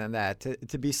abstraction than that.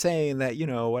 To be saying that,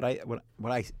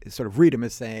 what I sort of read him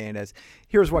as saying is,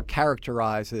 here's what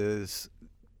characterizes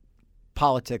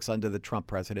politics under the Trump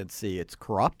presidency. It's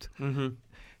corrupt,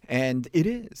 and it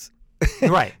is.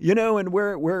 Right. And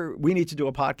we need to do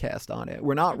a podcast on it.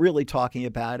 We're not really talking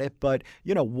about it, but,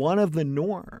 one of the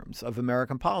norms of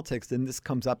American politics, and this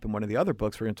comes up in one of the other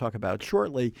books we're going to talk about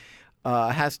shortly,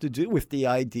 has to do with the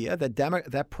idea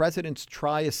that presidents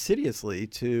try assiduously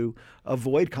to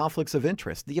avoid conflicts of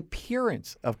interest, the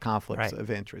appearance of conflicts of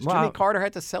interest. Well, Jimmy Carter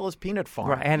had to sell his peanut farm.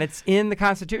 Right, and it's in the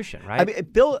Constitution, right? I mean,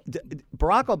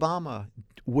 Barack Obama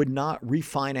would not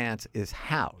refinance his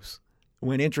house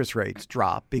when interest rates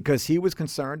drop because he was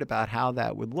concerned about how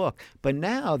that would look. But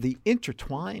now the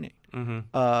intertwining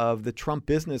of the Trump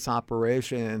business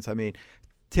operations,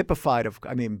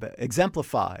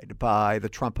 exemplified by the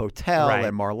Trump Hotel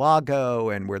and Mar-a-Lago,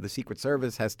 and where the Secret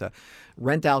Service has to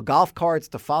rent out golf carts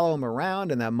to follow him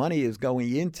around, and that money is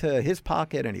going into his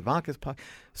pocket and Ivanka's pocket.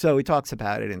 So he talks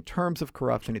about it in terms of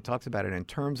corruption. He talks about it in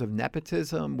terms of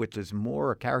nepotism, which is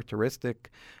more a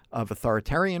characteristic of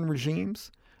authoritarian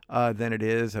regimes than it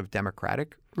is of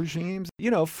democratic regimes.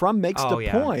 Frum makes the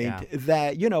point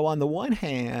that, on the one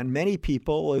hand, many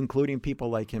people, including people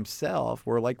like himself,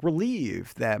 were like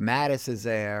relieved that Mattis is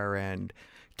there and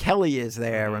Kelly is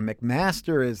there and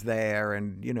McMaster is there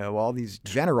and, all these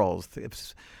generals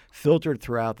filtered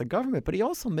throughout the government. But he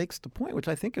also makes the point, which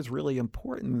I think is really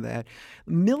important, that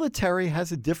military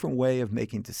has a different way of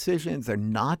making decisions. They're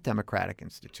not democratic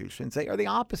institutions. They are the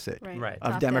opposite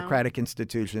of democratic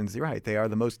institutions. Right. They are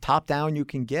the most top-down you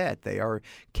can get. They are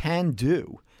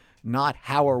can-do, not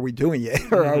how are we doing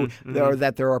it, or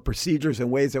that there are procedures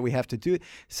and ways that we have to do it,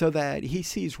 so that he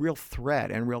sees real threat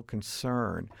and real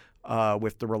concern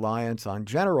with the reliance on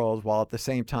generals, while at the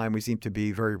same time we seem to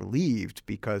be very relieved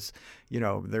because,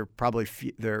 there probably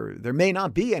there may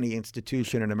not be any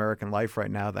institution in American life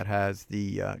right now that has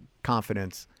the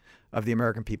confidence of the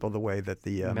American people the way that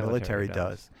the military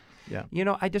does. Yeah.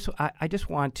 I just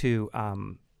want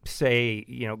to say,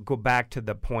 go back to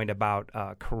the point about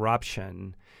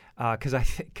corruption,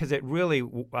 because it really,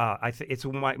 it's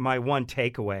my one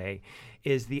takeaway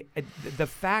is the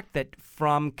fact that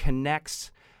Frum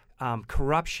connects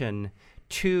corruption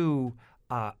to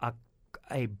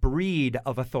a breed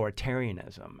of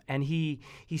authoritarianism, and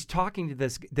he's talking to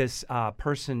this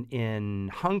person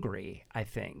in Hungary, I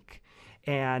think,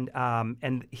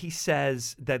 and he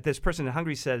says that this person in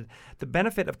Hungary said the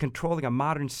benefit of controlling a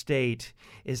modern state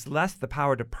is less the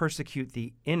power to persecute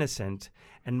the innocent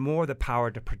and more the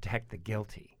power to protect the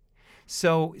guilty.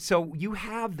 So you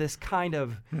have this kind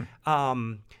of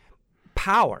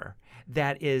power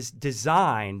that is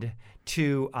designed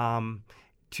to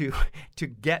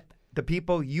get the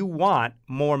people you want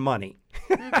more money,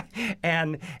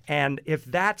 and if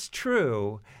that's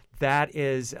true, that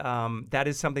is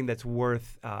something that's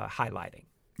worth highlighting.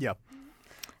 Yeah.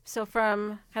 So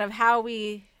from kind of how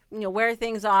we, where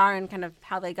things are and kind of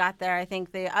how they got there, I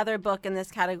think the other book in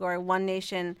this category, One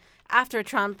Nation After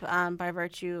Trump, by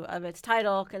virtue of its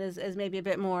title, is maybe a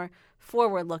bit more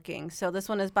forward-looking. So this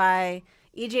one is by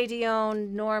E.J.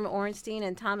 Dionne, Norm Ornstein,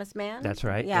 and Thomas Mann. That's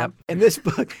right. Yeah. Yep. In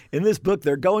this book,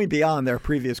 they're going beyond their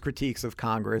previous critiques of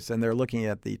Congress, and they're looking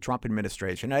at the Trump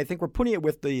administration. And I think we're putting it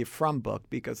with the Frum book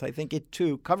because I think it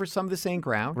too covers some of the same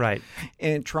ground. Right.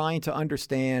 And trying to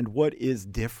understand what is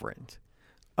different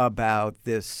about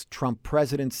this Trump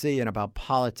presidency and about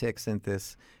politics in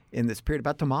this period,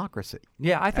 about democracy.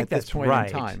 Yeah, I think that's this point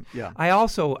right. in time. Yeah. I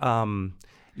also,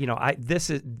 this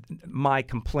is my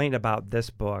complaint about this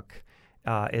book.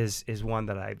 Is one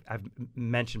that I've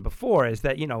mentioned before, is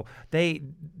that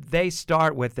they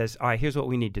start with this. All right, here's what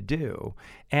we need to do,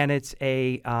 and it's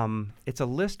a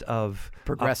list of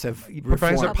progressive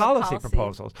policy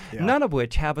proposals, yeah. None of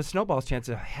which have a snowball's chance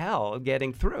of hell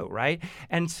getting through, right?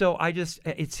 And so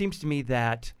it seems to me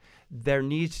that there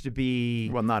needs to be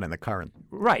not in the current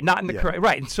not in the current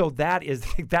right, and so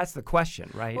that's the question,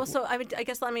 right? Well, so I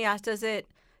guess let me ask: does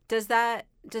that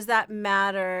does that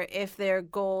matter if their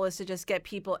goal is to just get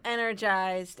people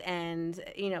energized and,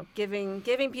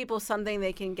 giving people something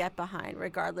they can get behind,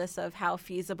 regardless of how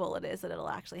feasible it is that it'll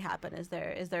actually happen? Is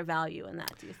there value in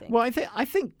that, do you think? Well, I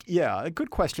think, yeah, a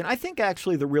good question. I think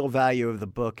actually the real value of the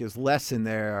book is less in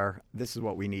their, this is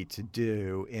what we need to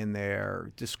do, in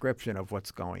their description of what's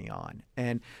going on.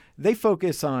 And they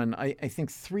focus on, I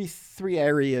think, three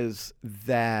areas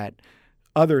that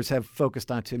others have focused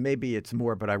on too. Maybe it's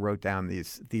more, but I wrote down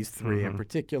these three in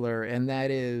particular, and that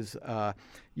is,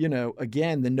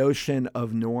 again, the notion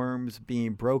of norms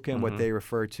being broken, what they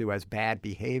refer to as bad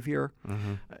behavior.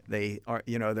 They are,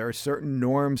 there are certain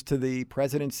norms to the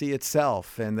presidency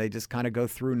itself, and they just kind of go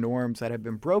through norms that have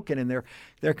been broken. And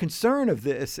their concern of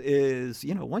this is,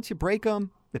 once you break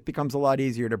them, it becomes a lot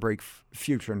easier to break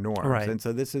future norms. Right. And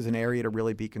so this is an area to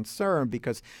really be concerned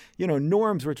because,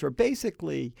 norms which are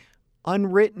basically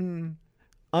unwritten,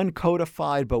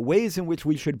 uncodified, but ways in which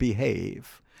we should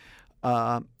behave.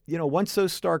 Once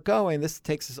those start going, this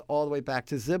takes us all the way back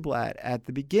to Ziblatt at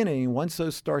the beginning. Once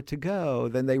those start to go,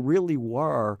 then they really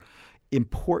were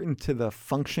important to the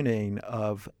functioning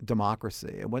of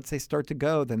democracy. And once they start to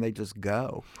go, then they just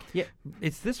go. Yeah,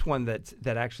 it's this one that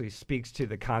actually speaks to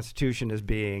the Constitution as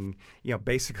being,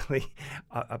 basically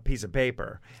a piece of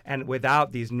paper, and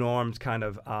without these norms kind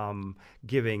of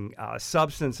giving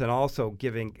substance and also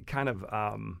giving kind of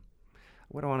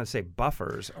what do I want to say,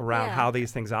 buffers around how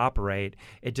these things operate,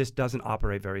 it just doesn't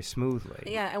operate very smoothly.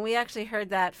 Yeah, and we actually heard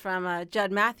that from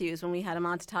Judd Matthews when we had him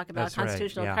on to talk about That's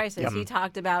constitutional right, yeah. crisis. Yep. He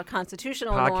talked about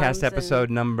constitutional norms. Podcast episode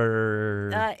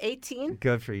number 18.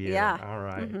 Good for you. Yeah. All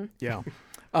right. Mm-hmm. Yeah.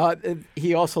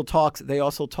 They also talk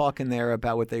in there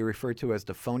about what they refer to as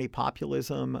the phony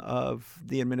populism of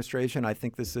the administration. I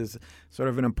think this is sort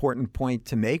of an important point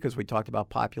to make, as we talked about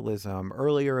populism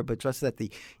earlier, but just that the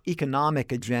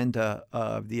economic agenda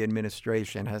of the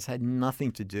administration has had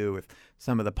nothing to do with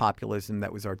some of the populism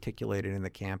that was articulated in the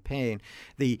campaign.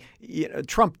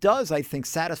 Trump does, I think,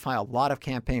 satisfy a lot of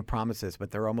campaign promises,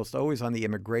 but they're almost always on the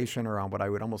immigration or on what I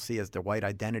would almost see as the white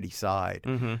identity side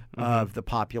of the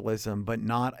populism, but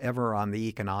not ever on the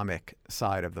economic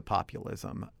side of the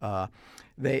populism.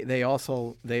 They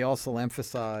also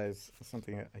emphasize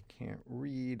something I can't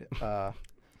read.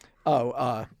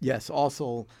 Yes.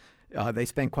 Also, they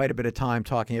spend quite a bit of time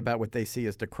talking about what they see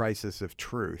as the crisis of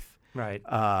truth. Right.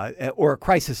 Or a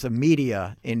crisis of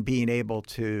media in being able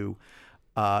to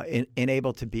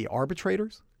able to be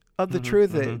arbitrators of the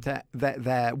truth.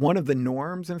 That one of the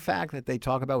norms, in fact, that they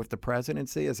talk about with the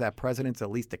presidency is that presidents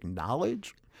at least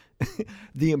acknowledge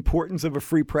the importance of a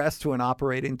free press to an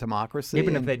operating democracy.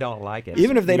 Even if they don't like it.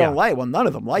 Even if they don't like it. Well, none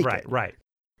of them like it. Right.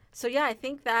 So, yeah, I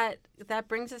think that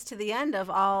brings us to the end of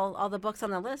all the books on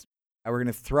the list. We're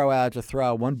going to throw out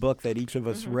one book that each of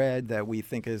us read that we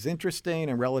think is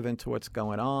interesting and relevant to what's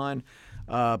going on,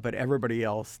 but everybody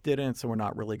else didn't, so we're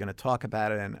not really going to talk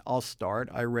about it. And I'll start.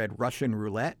 I read Russian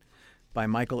Roulette by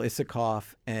Michael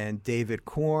Isikoff and David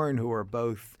Korn, who are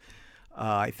both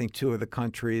I think two of the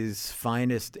country's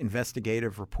finest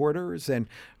investigative reporters. And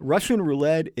Russian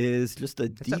Roulette is just a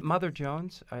deep... Is that Mother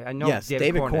Jones? I know. Yes,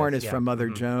 David Korn is from Mother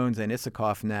Jones, and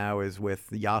Isikoff now is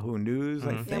with Yahoo News,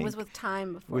 I think. Yeah, it was with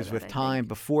Time before that. Was with Time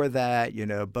before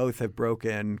that. Both have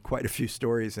broken quite a few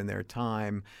stories in their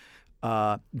time.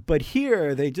 But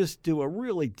here they just do a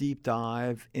really deep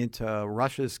dive into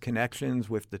Russia's connections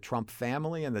with the Trump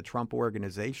family and the Trump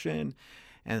organization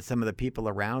and some of the people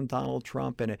around Donald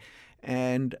Trump.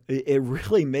 And it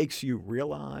really makes you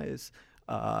realize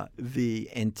the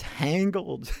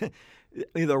entangled,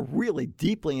 the really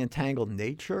deeply entangled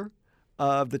nature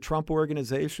of the Trump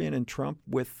organization and Trump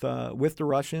with the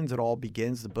Russians. It all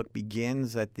begins, the book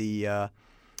begins at the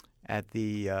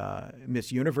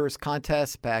Miss Universe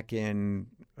contest back in,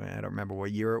 I don't remember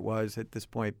what year it was at this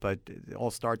point, but it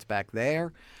all starts back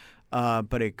there.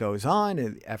 But it goes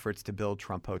on, efforts to build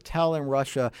Trump Hotel in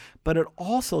Russia. But it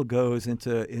also goes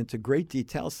into great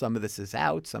detail. Some of this is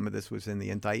out. Some of this was in the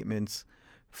indictments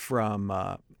from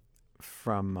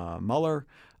Mueller.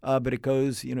 But it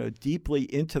goes,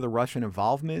 deeply into the Russian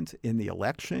involvement in the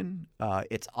election,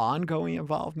 its ongoing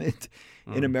involvement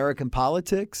in American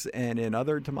politics and in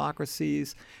other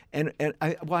democracies. And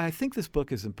why I think this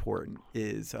book is important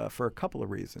is for a couple of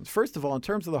reasons. First of all, in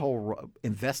terms of the whole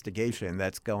investigation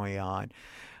that's going on,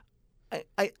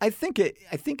 I think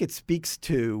it speaks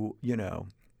to,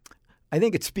 I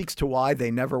think it speaks to why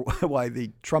why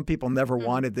the Trump people never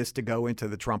wanted this to go into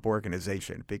the Trump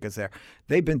organization, because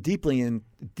they've been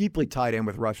deeply tied in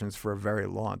with Russians for a very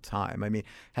long time. I mean,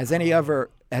 has any other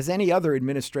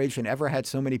administration ever had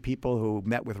so many people who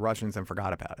met with Russians and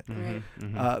forgot about it?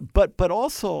 Right. But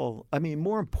also, I mean,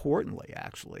 more importantly,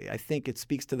 actually, I think it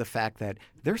speaks to the fact that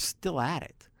they're still at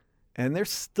it, and they're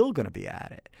still going to be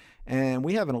at it. And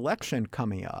we have an election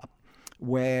coming up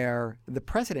where the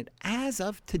president, as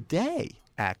of today,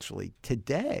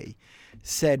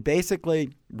 said basically,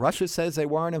 Russia says they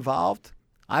weren't involved.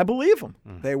 I believe them.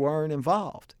 They weren't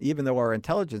involved, even though our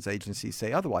intelligence agencies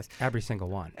say otherwise. Every single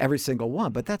one. Every single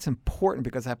one. But that's important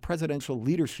because that presidential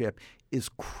leadership is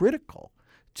critical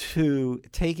to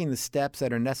taking the steps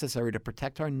that are necessary to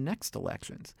protect our next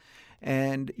elections.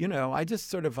 And,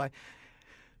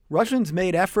 Russians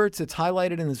made efforts, it's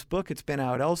highlighted in this book, it's been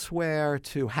out elsewhere,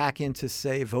 to hack into,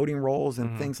 say, voting rolls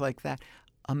and things like that.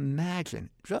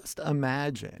 Just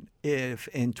imagine if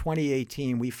in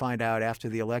 2018 we find out after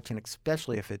the election,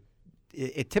 especially if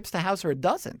it tips the House or it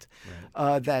doesn't,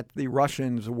 that the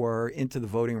Russians were into the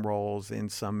voting rolls in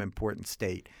some important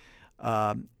state.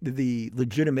 The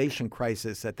legitimation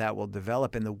crisis that will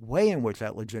develop, and the way in which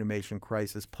that legitimation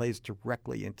crisis plays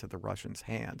directly into the Russians'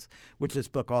 hands, which this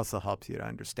book also helps you to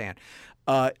understand.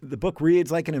 The book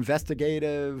reads like an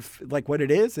investigative, like what it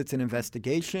is. It's an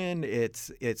investigation.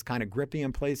 It's kind of grippy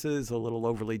in places, a little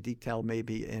overly detailed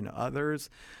maybe in others.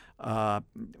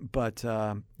 But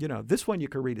this one you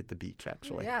could read at the beach,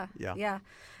 actually. Yeah.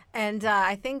 And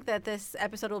I think that this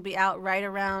episode will be out right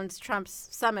around Trump's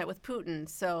summit with Putin,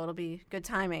 so it'll be good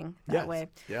timing that way.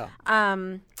 Yeah.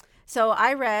 So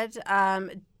I read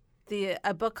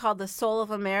a book called The Soul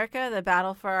of America, The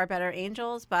Battle for Our Better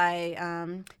Angels by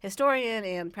historian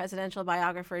and presidential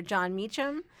biographer John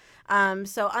Meacham.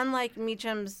 So unlike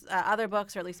Meacham's other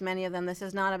books, or at least many of them, this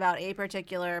is not about a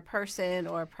particular person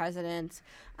or president.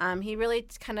 He really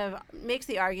kind of makes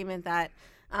the argument that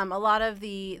a lot of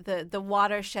the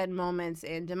watershed moments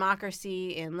in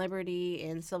democracy, in liberty,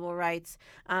 in civil rights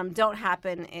don't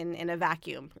happen in a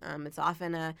vacuum. It's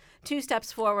often a 2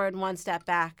 steps forward, 1 step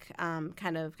back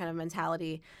kind of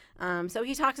mentality. So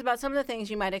he talks about some of the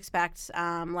things you might expect,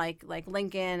 like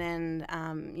Lincoln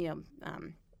and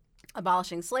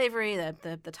abolishing slavery.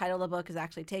 The title of the book is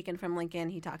actually taken from Lincoln.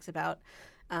 He talks about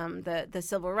the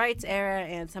civil rights era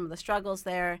and some of the struggles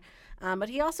there. But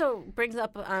he also brings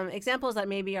up examples that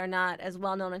maybe are not as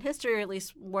well known in history, or at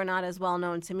least were not as well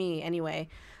known to me anyway.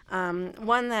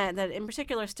 One that in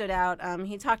particular stood out,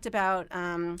 he talked about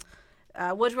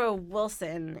Woodrow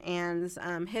Wilson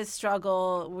and his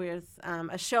struggle with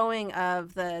a showing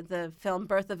of the film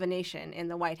Birth of a Nation in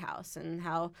the White House, and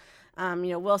how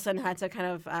Wilson had to kind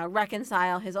of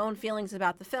reconcile his own feelings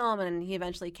about the film, and he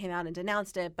eventually came out and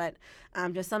denounced it. But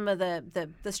just some of the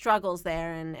struggles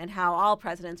there, and how all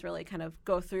presidents really kind of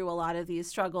go through a lot of these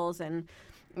struggles, and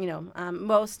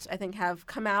most I think have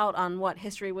come out on what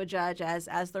history would judge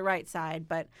as the right side.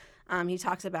 But he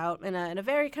talks about in a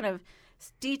very kind of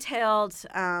detailed,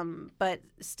 but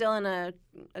still in a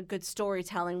good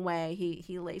storytelling way,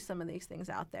 he lays some of these things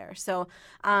out there. So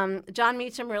John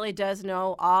Meacham really does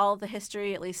know all the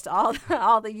history, at least all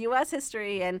the U.S.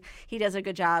 history, and he does a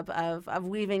good job of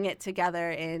weaving it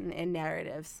together in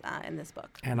narratives in this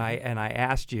book. And I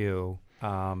asked you,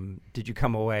 did you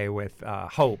come away with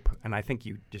hope? And I think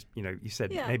you just, you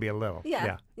said maybe a little.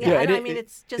 Yeah.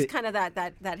 It's just kind of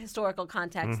that historical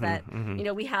context that,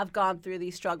 we have gone through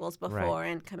these struggles before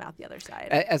and come out the other side.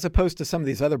 As opposed to some of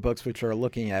these other books which are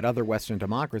looking at other Western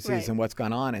democracies and what's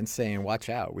gone on and saying, watch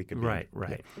out, we could be.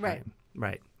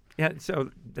 Right. Yeah, so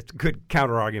that's a good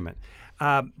counter argument.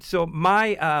 So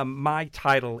my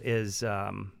title is...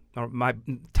 or my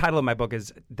title of my book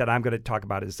is that I'm going to talk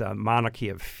about is Monarchy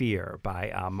of Fear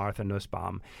by Martha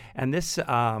Nussbaum. And this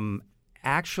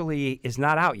actually is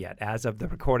not out yet as of the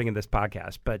recording of this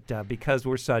podcast. But because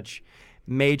we're such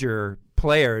major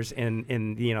players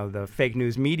in the fake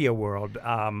news media world,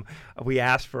 we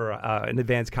asked for an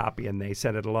advance copy and they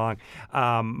sent it along.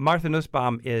 Martha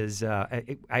Nussbaum is, I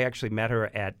actually met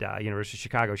her at University of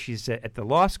Chicago. She's at the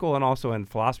law school and also in the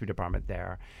philosophy department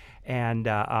there. And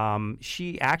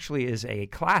she actually is a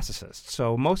classicist,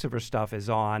 so most of her stuff is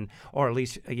on, or at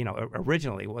least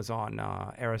originally was on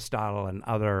Aristotle and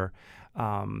other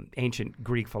ancient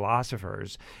Greek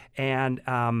philosophers. And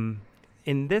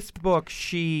in this book,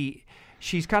 she's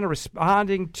kind of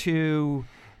responding to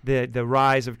the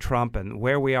rise of Trump and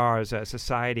where we are as a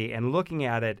society, and looking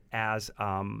at it as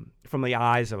from the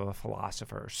eyes of a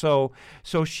philosopher. So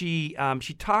she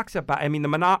talks about. I mean,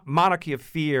 the Monarchy of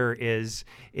Fear is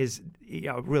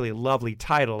a really lovely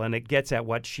title, and it gets at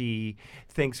what she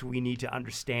thinks we need to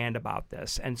understand about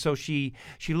this. And so she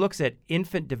looks at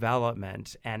infant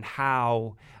development and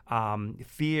how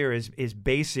fear is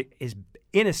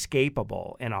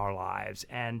inescapable in our lives,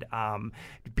 and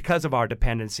because of our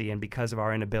dependency and because of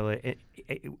our inability,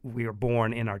 we are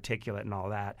born inarticulate and all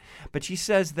that. But she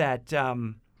says that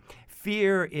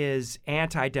fear is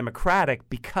anti-democratic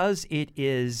because it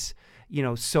is,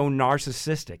 so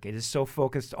narcissistic. It is so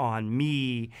focused on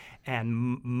me and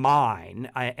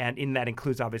mine, and that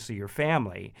includes obviously your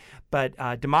family. But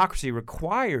democracy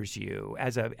requires you,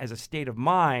 as a state of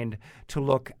mind, to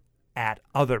look at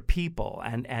other people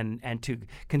and to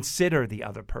consider the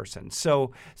other person.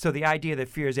 So the idea that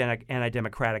fear is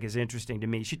anti-democratic is interesting to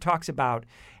me. She talks about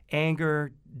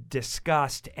anger,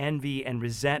 disgust, envy, and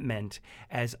resentment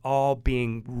as all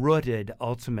being rooted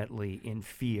ultimately in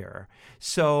fear.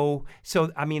 So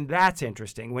I mean, that's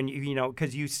interesting when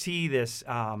because you see this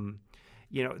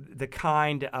the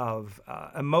kind of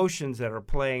emotions that are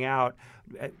playing out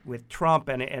with Trump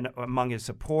and among his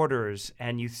supporters,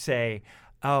 and you say,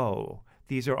 oh,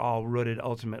 these are all rooted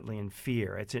ultimately in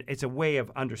fear. It's a way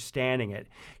of understanding it.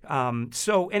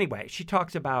 So anyway, she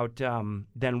talks about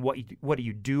then what do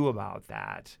you do about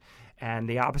that? And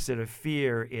the opposite of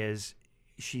fear is,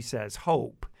 she says,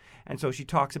 hope. And so she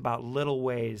talks about little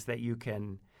ways that you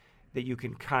can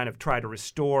kind of try to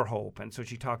restore hope. And so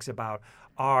she talks about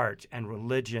art and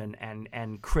religion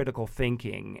and critical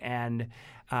thinking. And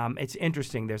it's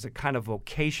interesting. There's a kind of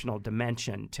vocational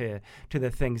dimension to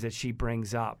the things that she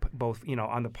brings up, both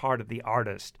on the part of the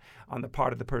artist, on the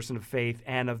part of the person of faith,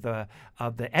 and of the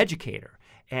educator.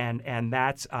 And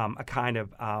that's a kind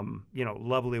of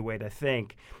lovely way to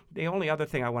think. The only other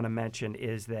thing I want to mention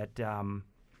is that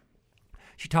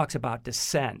she talks about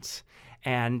dissent.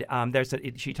 And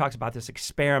she talks about this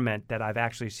experiment that I've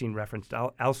actually seen referenced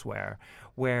elsewhere,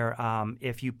 where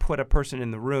if you put a person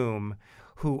in the room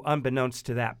who, unbeknownst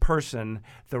to that person,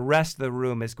 the rest of the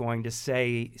room is going to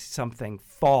say something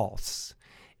false,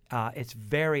 it's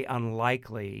very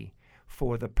unlikely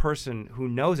for the person who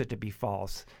knows it to be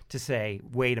false to say,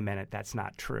 wait a minute, that's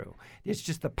not true. It's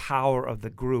just the power of the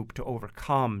group to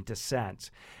overcome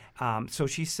dissent. So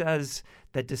she says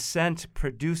that dissent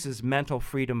produces mental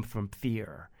freedom from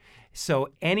fear. So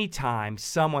anytime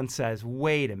someone says,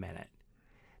 wait a minute,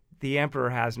 the emperor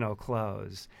has no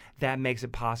clothes, that makes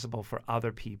it possible for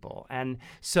other people. And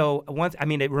so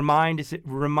it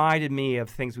reminded me of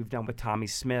things we've done with Tommy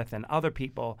Smith and other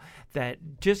people, that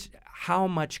just how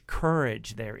much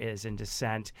courage there is in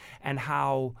dissent, and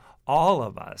how all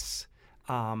of us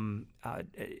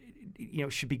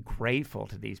should be grateful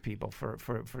to these people for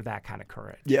that kind of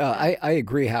courage. Yeah, I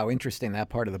agree how interesting that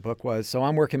part of the book was. So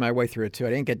I'm working my way through it too. I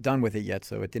didn't get done with it yet,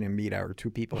 so it didn't meet our two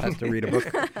people have to read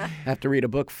a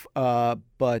book.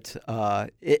 But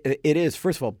it is,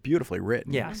 first of all, beautifully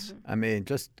written. Yes. I mean,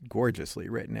 just gorgeously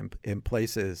written in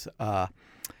places.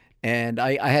 And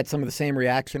I had some of the same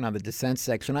reaction on the dissent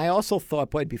section. I also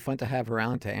thought, boy, it'd be fun to have her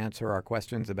on to answer our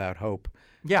questions about hope,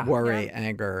 worry,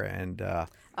 anger, and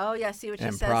see what she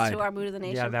says pride. to our Mood of the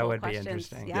Nation. Yeah, that would questions. be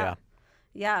interesting.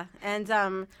 Yeah,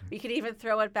 and we could even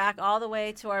throw it back all the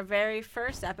way to our very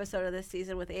first episode of this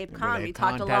season with Abe Kahn. We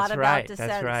talked a lot about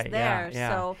dissent there.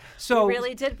 Yeah. So we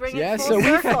really did bring it full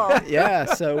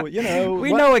circle. So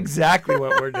we know exactly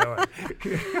what we're doing.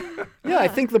 Yeah, I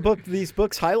think these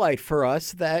books highlight for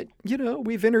us that,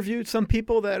 we've interviewed some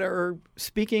people that are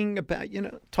speaking about,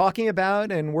 talking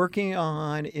about and working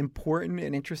on important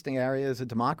and interesting areas of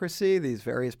democracy. These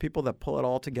various people that pull it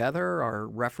all together are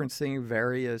referencing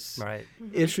various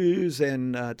issues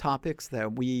and topics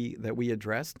that we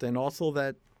addressed, and also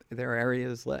that there are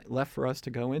areas left for us to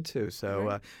go into.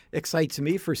 So excites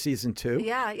me for season 2.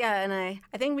 Yeah, and I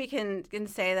think we can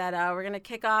say that we're going to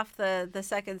kick off the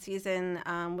second season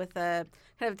with a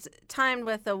kind of timed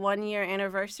with the 1-year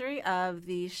anniversary of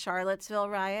the Charlottesville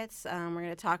riots. We're going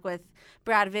to talk with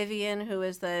Brad Vivian, who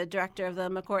is the director of the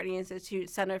McCourtney Institute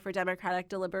Center for Democratic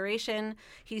Deliberation.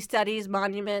 He studies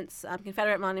monuments,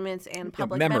 Confederate monuments, and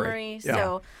public memory. Yeah.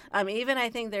 So even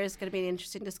I think there's going to be an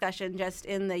interesting discussion just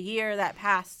in the year that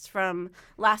passed from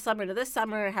last summer to this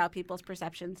summer, how people's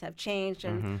perceptions have changed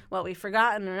and what we've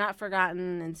forgotten or not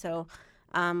forgotten. And so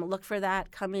look for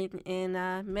that coming in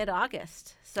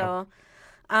mid-August. So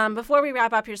Before we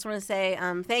wrap up here, just want to say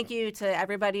thank you to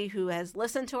everybody who has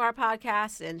listened to our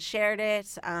podcast and shared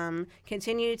it.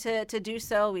 Continue to do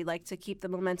so. We'd like to keep the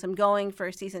momentum going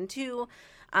for season 2.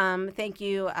 Thank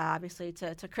you, obviously,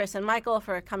 to Chris and Michael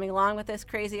for coming along with this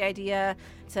crazy idea,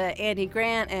 to Andy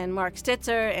Grant and Mark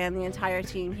Stitzer and the entire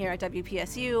team here at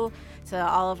WPSU, to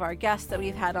all of our guests that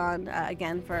we've had on,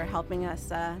 again, for helping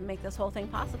us make this whole thing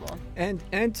possible. And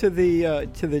to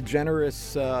the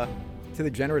generous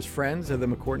friends of the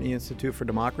McCourtney Institute for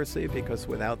Democracy, because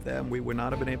without them, we would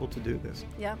not have been able to do this.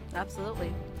 Yeah,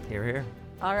 absolutely. Hear, hear.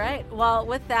 All right. Well,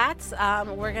 with that,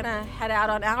 we're going to head out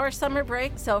on our summer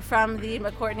break. So from the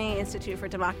McCourtney Institute for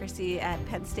Democracy at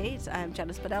Penn State, I'm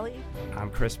Jenna Spinelli. I'm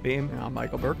Chris Beam. And I'm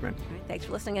Michael Berkman. All right, thanks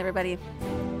for listening, everybody.